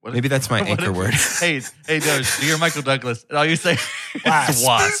 Maybe that's my anchor word. Hey, Doge, you're Michael Douglas, and all you say is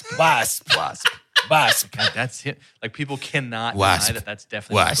wasp. Wasp. God, that's it. Like people cannot Wasp. deny that that's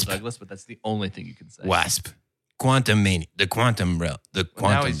definitely Wasp. Michael Douglas, but that's the only thing you can say. Wasp. Quantumania. The quantum realm. The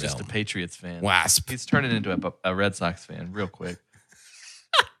Well, now quantum he's just a realm. Patriots fan. Wasp. He's turning into a Red Sox fan real quick.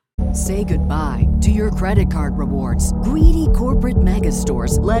 Say goodbye to your credit card rewards. Greedy corporate mega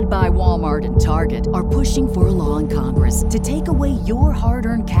stores, led by Walmart and Target, are pushing for a law in Congress to take away your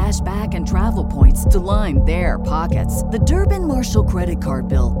hard-earned cash back and travel points to line their pockets. The Durbin-Marshall credit card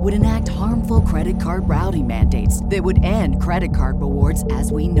bill would enact harmful credit card routing mandates that would end credit card rewards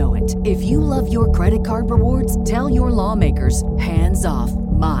as we know it. If you love your credit card rewards, tell your lawmakers, hands off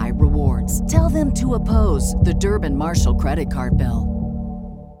my rewards. Tell them to oppose the Durbin-Marshall credit card bill.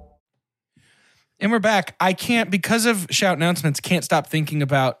 And we're back. I can't, because of shout announcements, can't stop thinking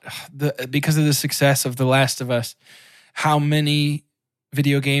about because of the success of The Last of Us, how many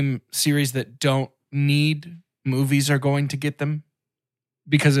video game series that don't need movies are going to get them.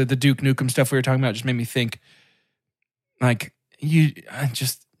 Because of the Duke Nukem stuff we were talking about, just made me think, like,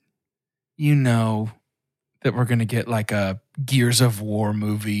 that we're going to get like a Gears of War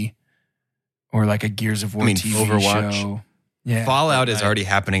movie or like a Gears of War TV Overwatch. show. Yeah, Fallout is already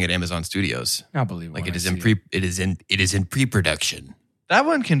happening at Amazon Studios. I'll believe it. Like when it is I in see It is in pre-production. That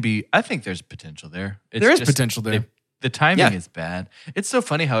one can be. I think there's potential there. It's There is just- potential there. The timing Yeah. is bad. It's so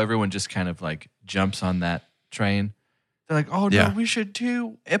funny how everyone just kind of like jumps on that train. They're like, "Oh no, Yeah. we should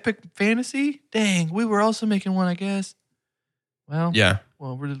do epic fantasy." Dang, we were also making one, I guess. Well, Yeah.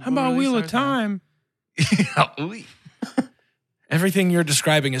 Well, we're How about Wheel of Time? Everything you're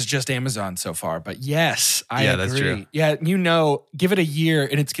describing is just Amazon so far, but yes, I Yeah, agree. that's true. Yeah, give it a year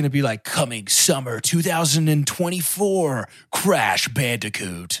and it's going to be like coming summer 2024, Crash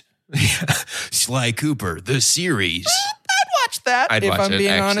Bandicoot. Sly Cooper, the series. I'd watch that. I'd if watch I'm it. being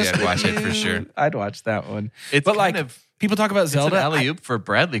Actually, honest, I'd with watch it for you. sure. I'd watch that one. It's But kind like of people talk about it's Zelda. an alley oop for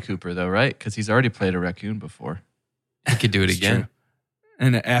Bradley Cooper, though, right? Because he's already played a raccoon before. You could do it It's again. true.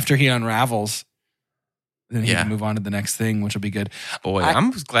 And after he unravels, then he Yeah. can move on to the next thing, which will be good. Boy, I-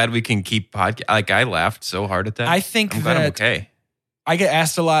 I'm glad we can keep podcast. Like I laughed so hard at that. I think I'm glad I'm that okay. I get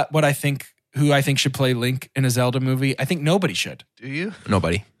asked a lot who I think should play Link in a Zelda movie. I think nobody should. Do you?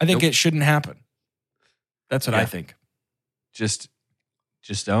 Nobody. I think it shouldn't happen. That's what I think. Just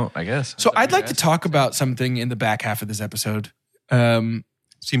don't, I guess. So I'd like to talk about something in the back half of this episode.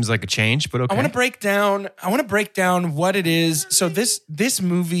 Seems like a change, but okay. I want to break down what it is. So this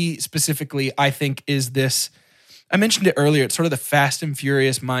movie specifically, I think, is this. I mentioned it earlier. It's sort of the Fast and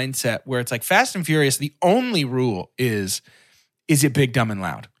Furious mindset, where it's like Fast and Furious. The only rule is it big, dumb, and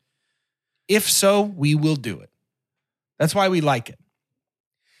loud? If so, we will do it. That's why we like it.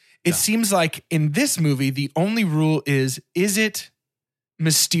 It seems like in this movie, the only rule is it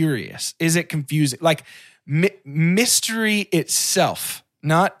mysterious? Is it confusing? Like mystery itself.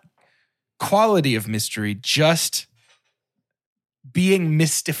 Not quality of mystery, just being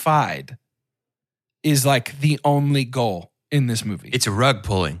mystified is like the only goal in this movie. It's a rug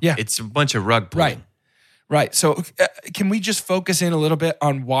pulling. Yeah. It's a bunch of rug pulling. Right. So can we just focus in a little bit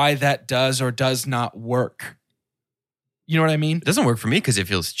on why that does or does not work? You know what I mean? It doesn't work for me because it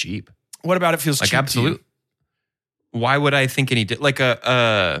feels cheap. What about it feels cheap? Like, absolutely. Why would I think like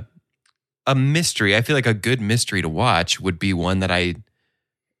a mystery? I feel like a good mystery to watch would be one that I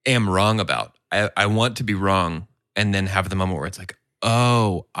am wrong about. I want to be wrong and then have the moment where it's like,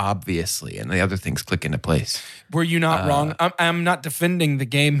 oh, obviously, and the other things click into place. Were you not wrong? I'm not defending the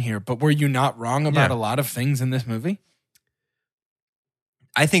game here, but were you not wrong about a lot of things in this movie?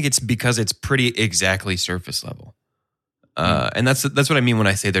 I think it's because it's pretty exactly surface level. And that's what I mean when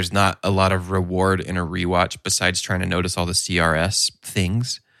I say there's not a lot of reward in a rewatch besides trying to notice all the CRS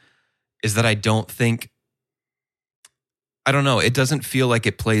things, is that I don't know. It doesn't feel like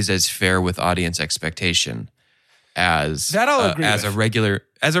it plays as fair with audience expectation as that I'll agree as with.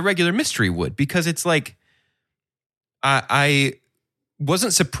 a regular mystery would, because it's like I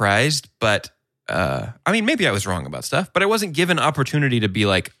wasn't surprised, but I mean, maybe I was wrong about stuff, but I wasn't given opportunity to be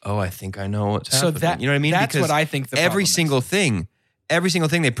like, oh, I think I know what's happening. That, you know what I mean? That's because what I think. every single thing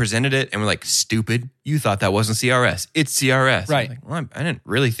they presented it and were like, stupid. You thought that wasn't CRS. It's CRS. Right. Like, well, I didn't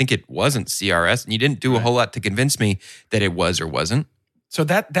really think it wasn't CRS, and you didn't do a whole lot to convince me that it was or wasn't. So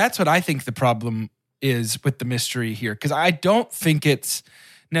that's what I think the problem is with the mystery here, because I don't think it's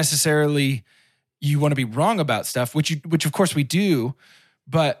necessarily you want to be wrong about stuff, which of course we do.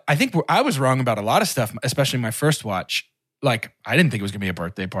 But I think I was wrong about a lot of stuff, especially my first watch. Like, I didn't think it was going to be a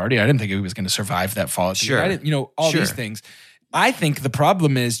birthday party. I didn't think it was going to survive that fall. Sure. I didn't, all these things. I think the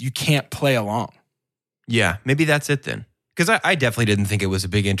problem is you can't play along. Yeah, maybe that's it then. Because I definitely didn't think it was a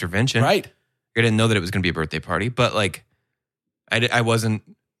big intervention. Right. I didn't know that it was going to be a birthday party. But like, I wasn't,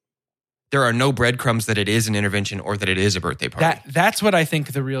 there are no breadcrumbs that it is an intervention or that it is a birthday party. That's what I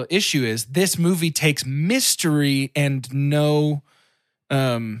think the real issue is. This movie takes mystery and no...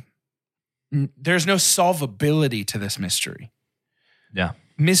 there's no solvability to this mystery. Yeah.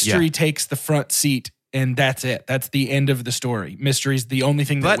 Mystery takes the front seat and that's it. That's the end of the story. Mystery is the only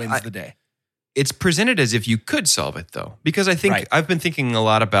thing that wins the day. It's presented as if you could solve it though, because I think I've been thinking a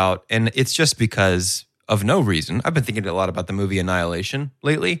lot about, and it's just because of no reason, I've been thinking a lot about the movie Annihilation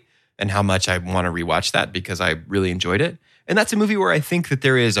lately and how much I want to rewatch that because I really enjoyed it. And that's a movie where I think that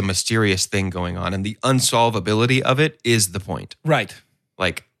there is a mysterious thing going on and the unsolvability of it is the point. Right.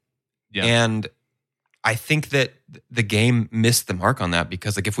 Like, and I think that the game missed the mark on that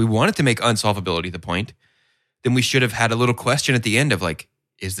because, like, if we wanted to make unsolvability the point, then we should have had a little question at the end of like,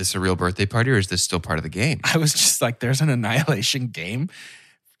 is this a real birthday party or is this still part of the game? I was just like, there's an Annihilation game,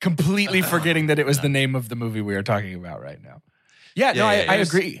 completely forgetting that it was the name of the movie we are talking about right now. I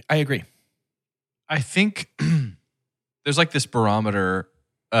agree. I agree. I think there's like this barometer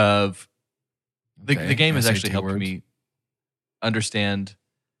of the game has actually helped me understand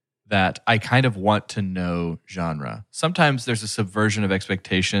that I kind of want to know genre. Sometimes there's a subversion of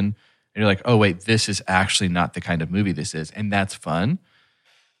expectation and you're like, oh wait, this is actually not the kind of movie this is. And that's fun.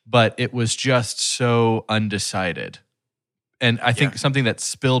 But it was just so undecided. And I think something that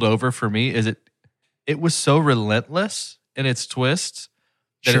spilled over for me is it was so relentless in its twists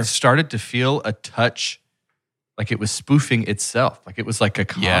that it started to feel a touch like it was spoofing itself. Like it was like a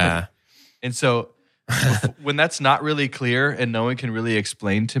comedy. Yeah. And so when that's not really clear and no one can really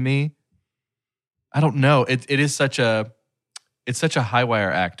explain to me, I don't know. It is such a high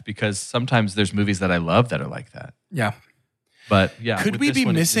wire act because sometimes there's movies that I love that are like that. Yeah. But yeah. Could we be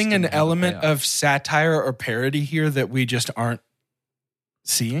missing an element of satire or parody here that we just aren't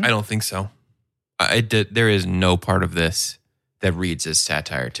seeing? I don't think so. There is no part of this that reads as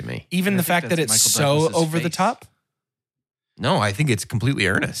satire to me. Even the fact that it's so over the top? No, I think it's completely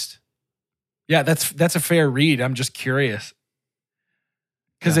earnest. Yeah, that's a fair read. I'm just curious.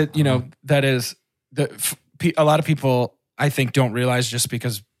 Because that is a lot of people I think, don't realize just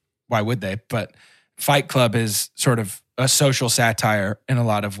because why would they? But Fight Club is sort of a social satire in a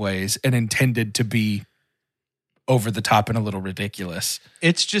lot of ways and intended to be over the top and a little ridiculous.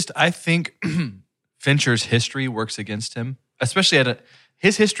 It's just, I think Fincher's history works against him, especially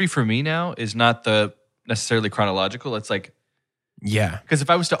his history for me now is not the necessarily chronological. It's like, Yeah. because if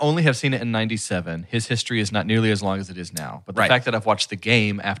I was to only have seen it in 97, his history is not nearly as long as it is now. But the Right. fact that I've watched The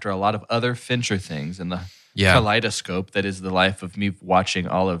Game after a lot of other Fincher things and the kaleidoscope that is the life of me watching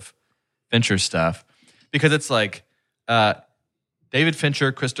all of Fincher's stuff, because it's like David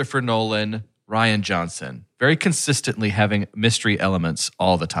Fincher, Christopher Nolan, Rian Johnson, very consistently having mystery elements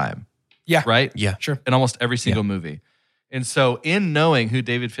all the time. Yeah. Right? Yeah. Sure. In almost every single movie. And so in knowing who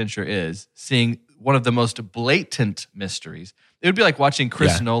David Fincher is, seeing one of the most blatant mysteries, it would be like watching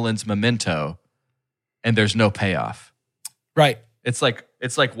Chris Nolan's Memento and there's no payoff. Right. It's like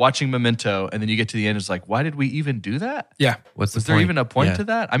watching Memento and then you get to the end, it's like, why did we even do that? Yeah. What's Was the there point? even a point Yeah. to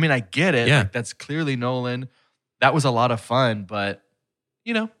that? I mean, I get it. Yeah. Like, that's clearly Nolan. That was a lot of fun, but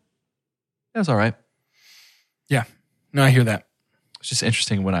you know, it was all right. Yeah. No, I hear that. It's just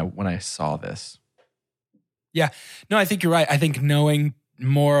interesting when I saw this. Yeah. No, I think you're right. I think knowing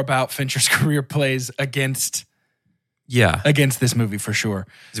more about Fincher's career plays against this movie for sure.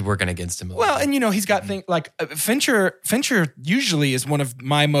 He's working against him. Well, and he's got things like Fincher usually is one of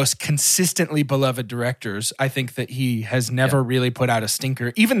my most consistently beloved directors. I think that he has never really put out a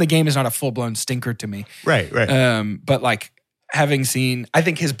stinker. Even The Game is not a full-blown stinker to me. right. But like having seen, I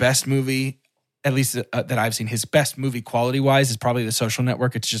think his best movie, at least that I've seen, his best movie quality-wise is probably The Social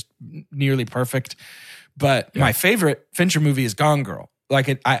Network. It's just nearly perfect. But my favorite Fincher movie is Gone Girl.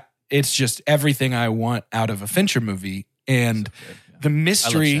 Like it's just everything I want out of a Fincher movie. And the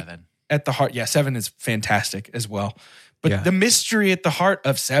mystery Seven. at the heart, Seven is fantastic as well. But the mystery at the heart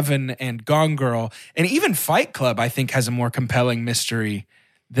of Seven and Gone Girl, and even Fight Club, I think has a more compelling mystery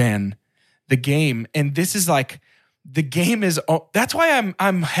than The Game. And this is like, The Game is, that's why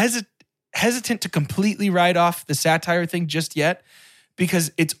I'm hesitant to completely write off the satire thing just yet,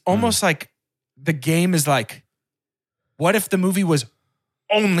 because it's almost like The Game is like, what if the movie was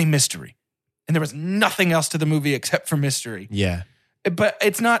only mystery and there was nothing else to the movie except for mystery? Yeah. But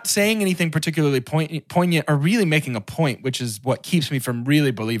it's not saying anything particularly poignant or really making a point, which is what keeps me from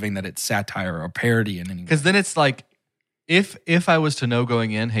really believing that it's satire or parody in any way. Because then it's like, if I was to know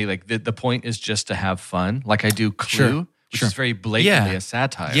going in, hey, like the point is just to have fun, like I do Clue, which is very blatantly a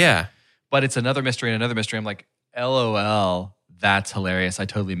satire. Yeah. But it's another mystery and another mystery. I'm like, LOL, that's hilarious. I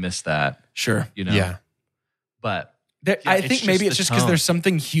totally missed that. Sure. Yeah. But I it's think maybe just it's the just because tone. there's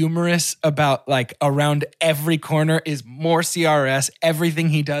something humorous about like around every corner is more CRS. Everything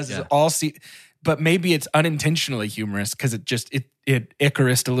he does is all but maybe it's unintentionally humorous because it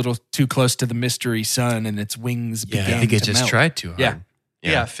Icarused a little too close to the mystery sun and its wings Yeah. began I think it to just melt. tried too hard. Yeah.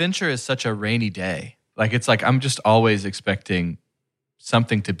 yeah, Fincher is such a rainy day. Like it's like I'm just always expecting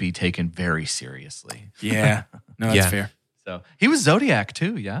something to be taken very seriously. Yeah. No, that's Yeah. fair. So he was Zodiac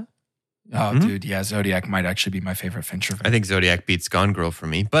too, yeah. Oh, dude, yeah, Zodiac might actually be my favorite Fincher film. I think Zodiac beats Gone Girl for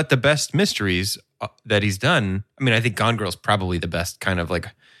me. But the best mysteries that he's done, I mean, I think Gone Girl's probably the best kind of like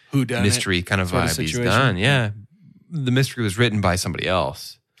Who done mystery kind of sort of vibe he's situation. done. Yeah. The mystery was written by somebody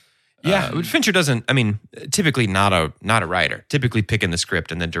else. Yeah. But Fincher doesn't, I mean, typically not a writer, typically picking the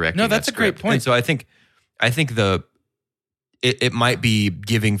script and then directing. No, that's that a great script. point. And so I think it might be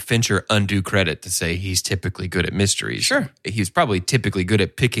giving Fincher undue credit to say he's typically good at mysteries. Sure. He's probably typically good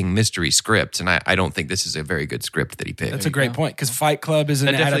at picking mystery scripts. And I don't think this is a very good script that he picked. That's a great point because Fight Club is an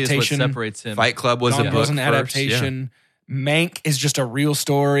That definitely adaptation. is what separates him. Fight Club was Gone a Girl's book an first. adaptation. Mank is just a real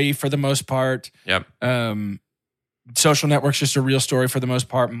story for the most part. Yeah. Yep. Social Network's just a real story for the most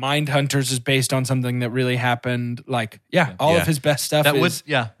part. Mindhunters is based on something that really happened. Like, all Yeah. of his best stuff That would is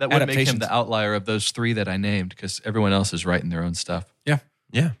that would make him adaptations. the outlier of those three that I named because everyone else is writing their own stuff. Yeah.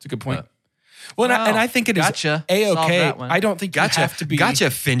 It's a good point. Well, and I think it is Gotcha. A-OK. Solved that one. I don't think you have to be... Gotcha,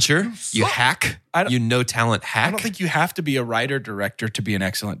 Fincher. You hack. I don't- You no talent hack. I don't think you have to be a writer-director to be an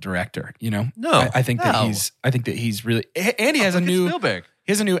excellent director, you know? No. I think that he's really... And he has Look a at new... Spielberg.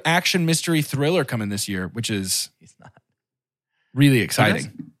 He has a new action mystery thriller coming this year, which is He's not. really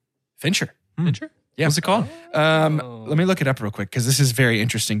exciting. Fincher. Fincher? Yeah. What's it called? Let me look it up real quick because this is very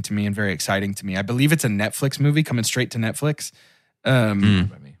interesting to me and very exciting to me. I believe it's a Netflix movie coming straight to Netflix. By me.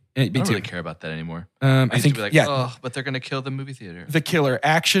 Me I don't too. really care about that anymore. I used think, to be like, yeah. oh, but they're going to kill the movie theater. The Killer,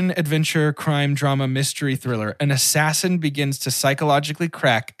 action, adventure, crime, drama, mystery, thriller. An assassin begins to psychologically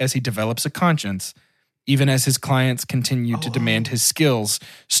crack as he develops a conscience, even as his clients continue to demand his skills.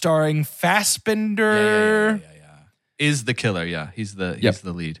 Starring Fassbender. Is the killer, yeah. He's the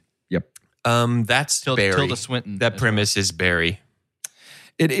lead. Yep. That's Barry. Tilda Swinton. That premise is Barry.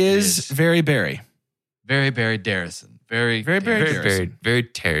 It is is. very Barry. Very Barry Darrison. Very Very Barry Darrison. Darrison. Very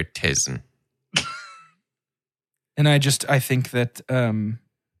Terrorism. And I think that There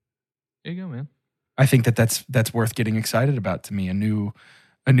you go, man. I think that that's worth getting excited about to me. A new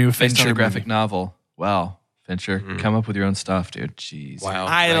Based Fincher on a graphic movie. novel. Wow. Fincher, Mhm. come up with your own stuff, dude. Jeez. Wow.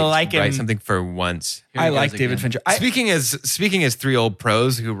 I like him. Write something for once. Here I he like goes David again. Fincher. Speaking as three old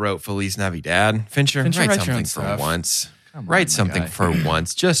pros who wrote Feliz Navidad, Fincher, Fincher, write write your something own for stuff. once. Come on, Write my something guy. for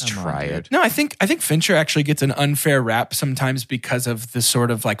once. Just Come on, try dude. it. No, I think Fincher actually gets an unfair rap sometimes because of the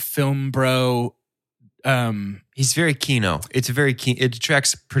sort of like film bro. He's very Kino. It's a very Kino. It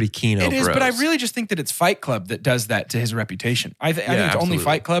attracts pretty Kino. It is, bros. but I really just think that it's Fight Club that does that to his reputation. I think it's only absolutely.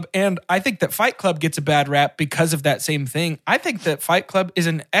 Fight Club, and I think that Fight Club gets a bad rap because of that same thing. I think that Fight Club is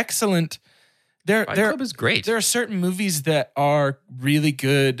an excellent. Fight Club is great. There are certain movies that are really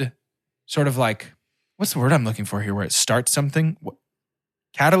good, sort of like, what's the word I'm looking for here? Where it starts something,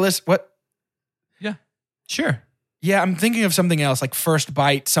 catalyst. What? Sure. Yeah, I'm thinking of something else, like First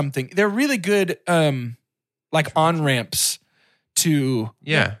Bite, something. They're really good, like on ramps to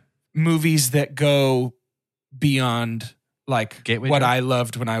Yeah. movies that go beyond like Gateway what drug? I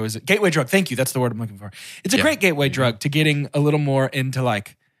loved when I was gateway drug. Thank you. That's the word I'm looking for. It's a Yeah. great gateway drug to getting a little more into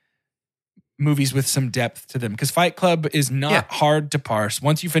like movies with some depth to them. Because Fight Club is not hard to parse.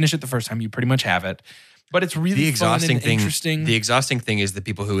 Once you finish it the first time, you pretty much have it. But it's really The exhausting fun and interesting. The exhausting thing is the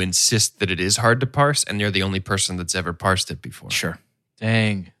people who insist that it is hard to parse, and they're the only person that's ever parsed it before. Sure.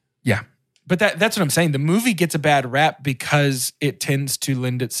 Dang. Yeah. But that's what I'm saying. The movie gets a bad rap because it tends to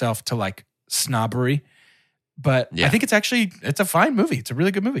lend itself to like snobbery. But Yeah. I think it's a fine movie. It's a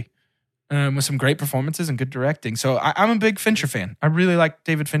really good movie with some great performances and good directing. So I'm a big Fincher fan. I really like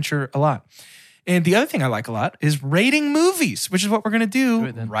David Fincher a lot. And the other thing I like a lot is rating movies, which is what we're going to do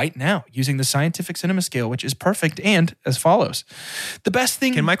it then. right now using the scientific cinema scale, which is perfect and as follows. The best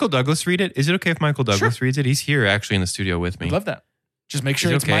thing. Can Michael Douglas read it? Is it okay if Michael Douglas reads it? He's here actually in the studio with me. I'd love that. Just make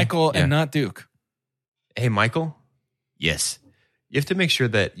sure Is it it's okay? Michael Yeah. and not Duke. Hey, Michael? Yes. You have to make sure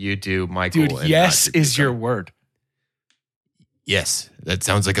that you do Michael. Dude, and yes not Duke. is your word. Yes. That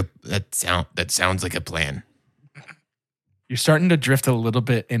sounds like a plan. You're starting to drift a little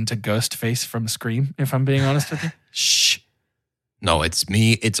bit into Ghostface from Scream, if I'm being honest with you. Shh. No, it's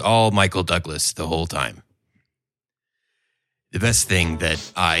me. It's all Michael Douglas the whole time. The best thing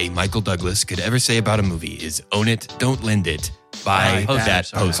that Michael Douglas, could ever say about a movie is own it, don't lend it, buy that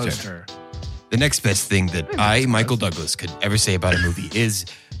poster. The next best thing that Michael Douglas, could ever say about a movie is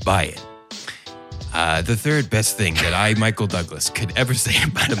buy it. The third best thing that Michael Douglas, could ever say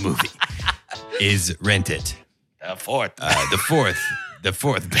about a movie is rent it. The fourth best.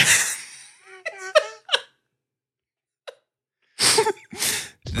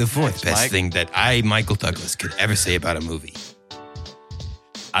 The fourth best thing that Michael Douglas, could ever say about a movie.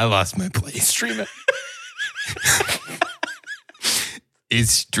 I lost my place. Stream it. Is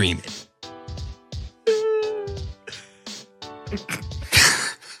stream it.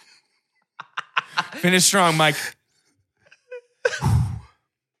 Finish strong, Mike.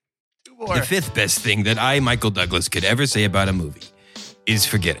 The fifth best thing that Michael Douglas, could ever say about a movie is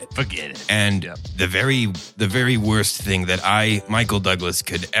forget it. Forget it. And the very worst thing that Michael Douglas,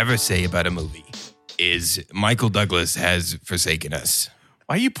 could ever say about a movie is Michael Douglas has forsaken us.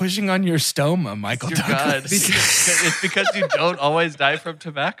 Why are you pushing on your stoma, Michael Dear God. Douglas? It's because you don't always die from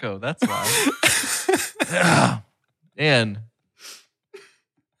tobacco. That's why. And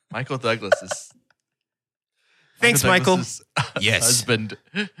Michael Douglas is. Thanks, Michael. Douglas's Yes. husband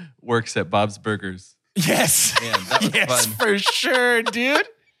works at Bob's Burgers. Yes. Man, that was Yes, fun. for sure, dude.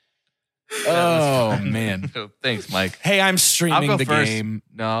 Oh, man. Thanks, Mike. Hey, I'm I'll streaming go the first. game.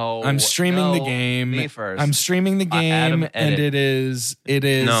 No, I'm streaming the no, game. Me first. I'm streaming the Adam, game, and edit. it is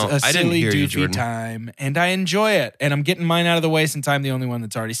No, a I didn't silly, hear you, doofy Jordan. time, and I enjoy it. And I'm getting mine out of the way since I'm the only one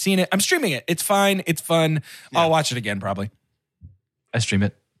that's already seen it. I'm streaming it. It's fine. It's fun. I'll watch it again probably. I stream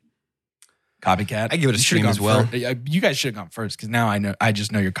it. Copycat. I give it a You should've stream gone as well. You guys should have gone first because now I know. I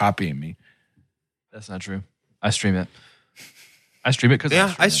just know you're copying me. That's not true. I stream it. I stream it because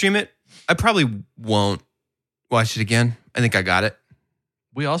Yeah, I stream it. I probably won't watch it again. I think I got it.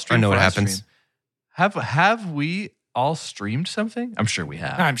 We all stream. I know what before happens. stream. Have we all streamed something? I'm sure we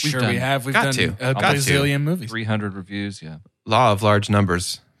have. I'm We've sure done we have. We've got done to. a Got to. bazillion movies. 300 reviews. Yeah. Law of large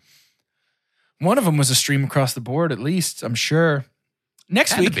numbers. One of them was a stream across the board, at least. I'm sure.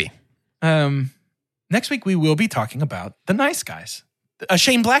 Next Had to week, be. next week we will be talking about The Nice Guys, a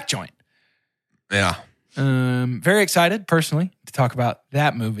Shane Black joint. Yeah. Very excited personally to talk about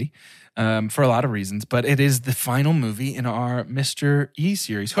that movie. for a lot of reasons, but it is the final movie in our Mr. E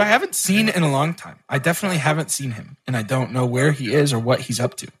series, who I haven't seen in a long time. I definitely haven't seen him, and I don't know where he is or what he's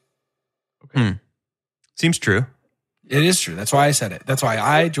up to. Seems true. It is true. That's why I said it. That's why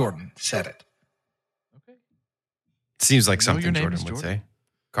I, Jordan, said it. Seems like You know your something name Jordan is would Jordan? say.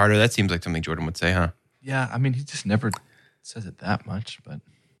 Carter, that seems like something Jordan would say, huh? Yeah, I mean, he just never says it that much, but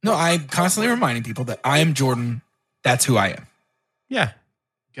No, I'm constantly reminding people that I am Jordan. That's who I am. Yeah.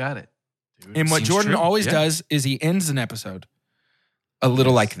 got it. Dude. And what Seems Jordan true. always Yeah. does is he ends an episode a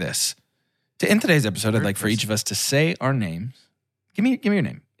little like this. To end today's episode, I'd like for each of us to say our names. Give me your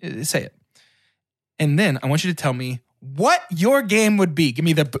name. Say it. And then I want you to tell me what your game would be. Give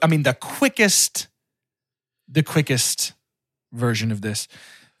me the quickest version of this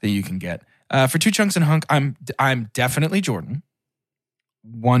that you can get. For Two Chunks and Hunk, I'm definitely Jordan.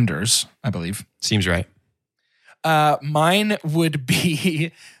 Wonders, I believe. Seems right. Mine would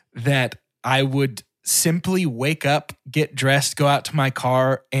be that I would simply wake up, get dressed, go out to my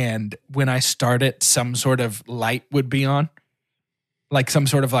car, and when I start it, some sort of light would be on. Like some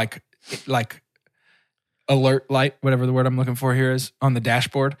sort of like alert light, whatever the word I'm looking for here is, on the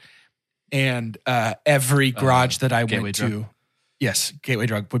dashboard. And every garage that I Gateway went drug? to, yes, Gateway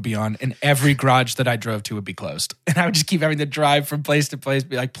Drug would be on, and every garage that I drove to would be closed. And I would just keep having to drive from place to place,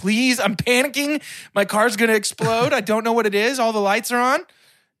 be like, please, I'm panicking. My car's going to explode. I don't know what it is. All the lights are on.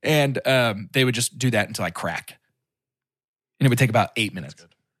 And they would just do that until I cracked. And it would take about 8 minutes.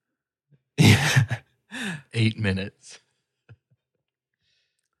 8 minutes.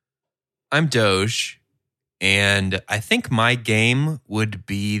 I'm Doge, and I think my game would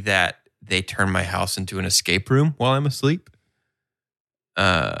be that they turn my house into an escape room while I'm asleep.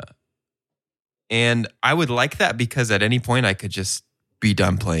 And I would like that because at any point I could just be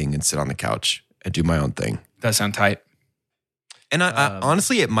done playing and sit on the couch and do my own thing. Does sound tight. And I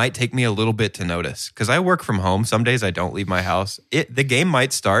honestly, it might take me a little bit to notice because I work from home. Some days I don't leave my house. The game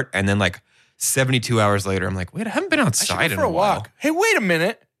might start, and then like 72 hours later, I'm like, wait, I haven't been I should outside go in for a while. walk. Hey, wait a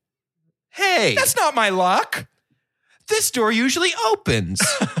minute. Hey, That's not my lock. this door usually opens.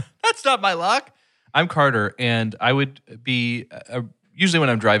 That's not my lock. I'm Carter, and I would be usually when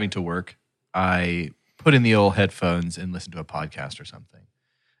I'm driving to work, I put in the old headphones and listen to a podcast or something.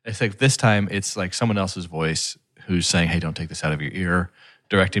 It's like this time, it's like someone else's voice who's saying, "Hey, don't take this out of your ear,"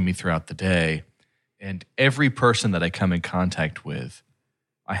 directing me throughout the day. And every person that I come in contact with,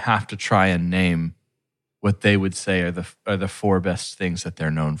 I have to try and name what they would say are the 4 best things that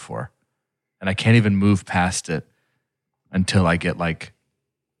they're known for. And I can't even move past it until I get like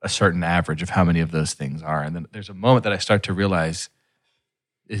a certain average of how many of those things are. And then there's a moment that I start to realize,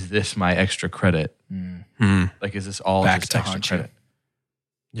 is this my extra credit? Like, is this all Back just to extra haunt you. credit?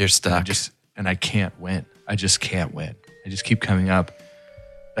 You're stuck. And I can't win. I just can't win. I just keep coming up.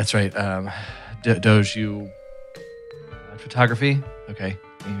 That's right. Doge, you photography? Okay.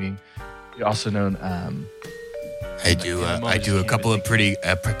 You're also known. I do a couple of pretty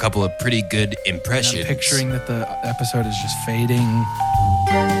good I'm impressions. picturing that the episode is just fading.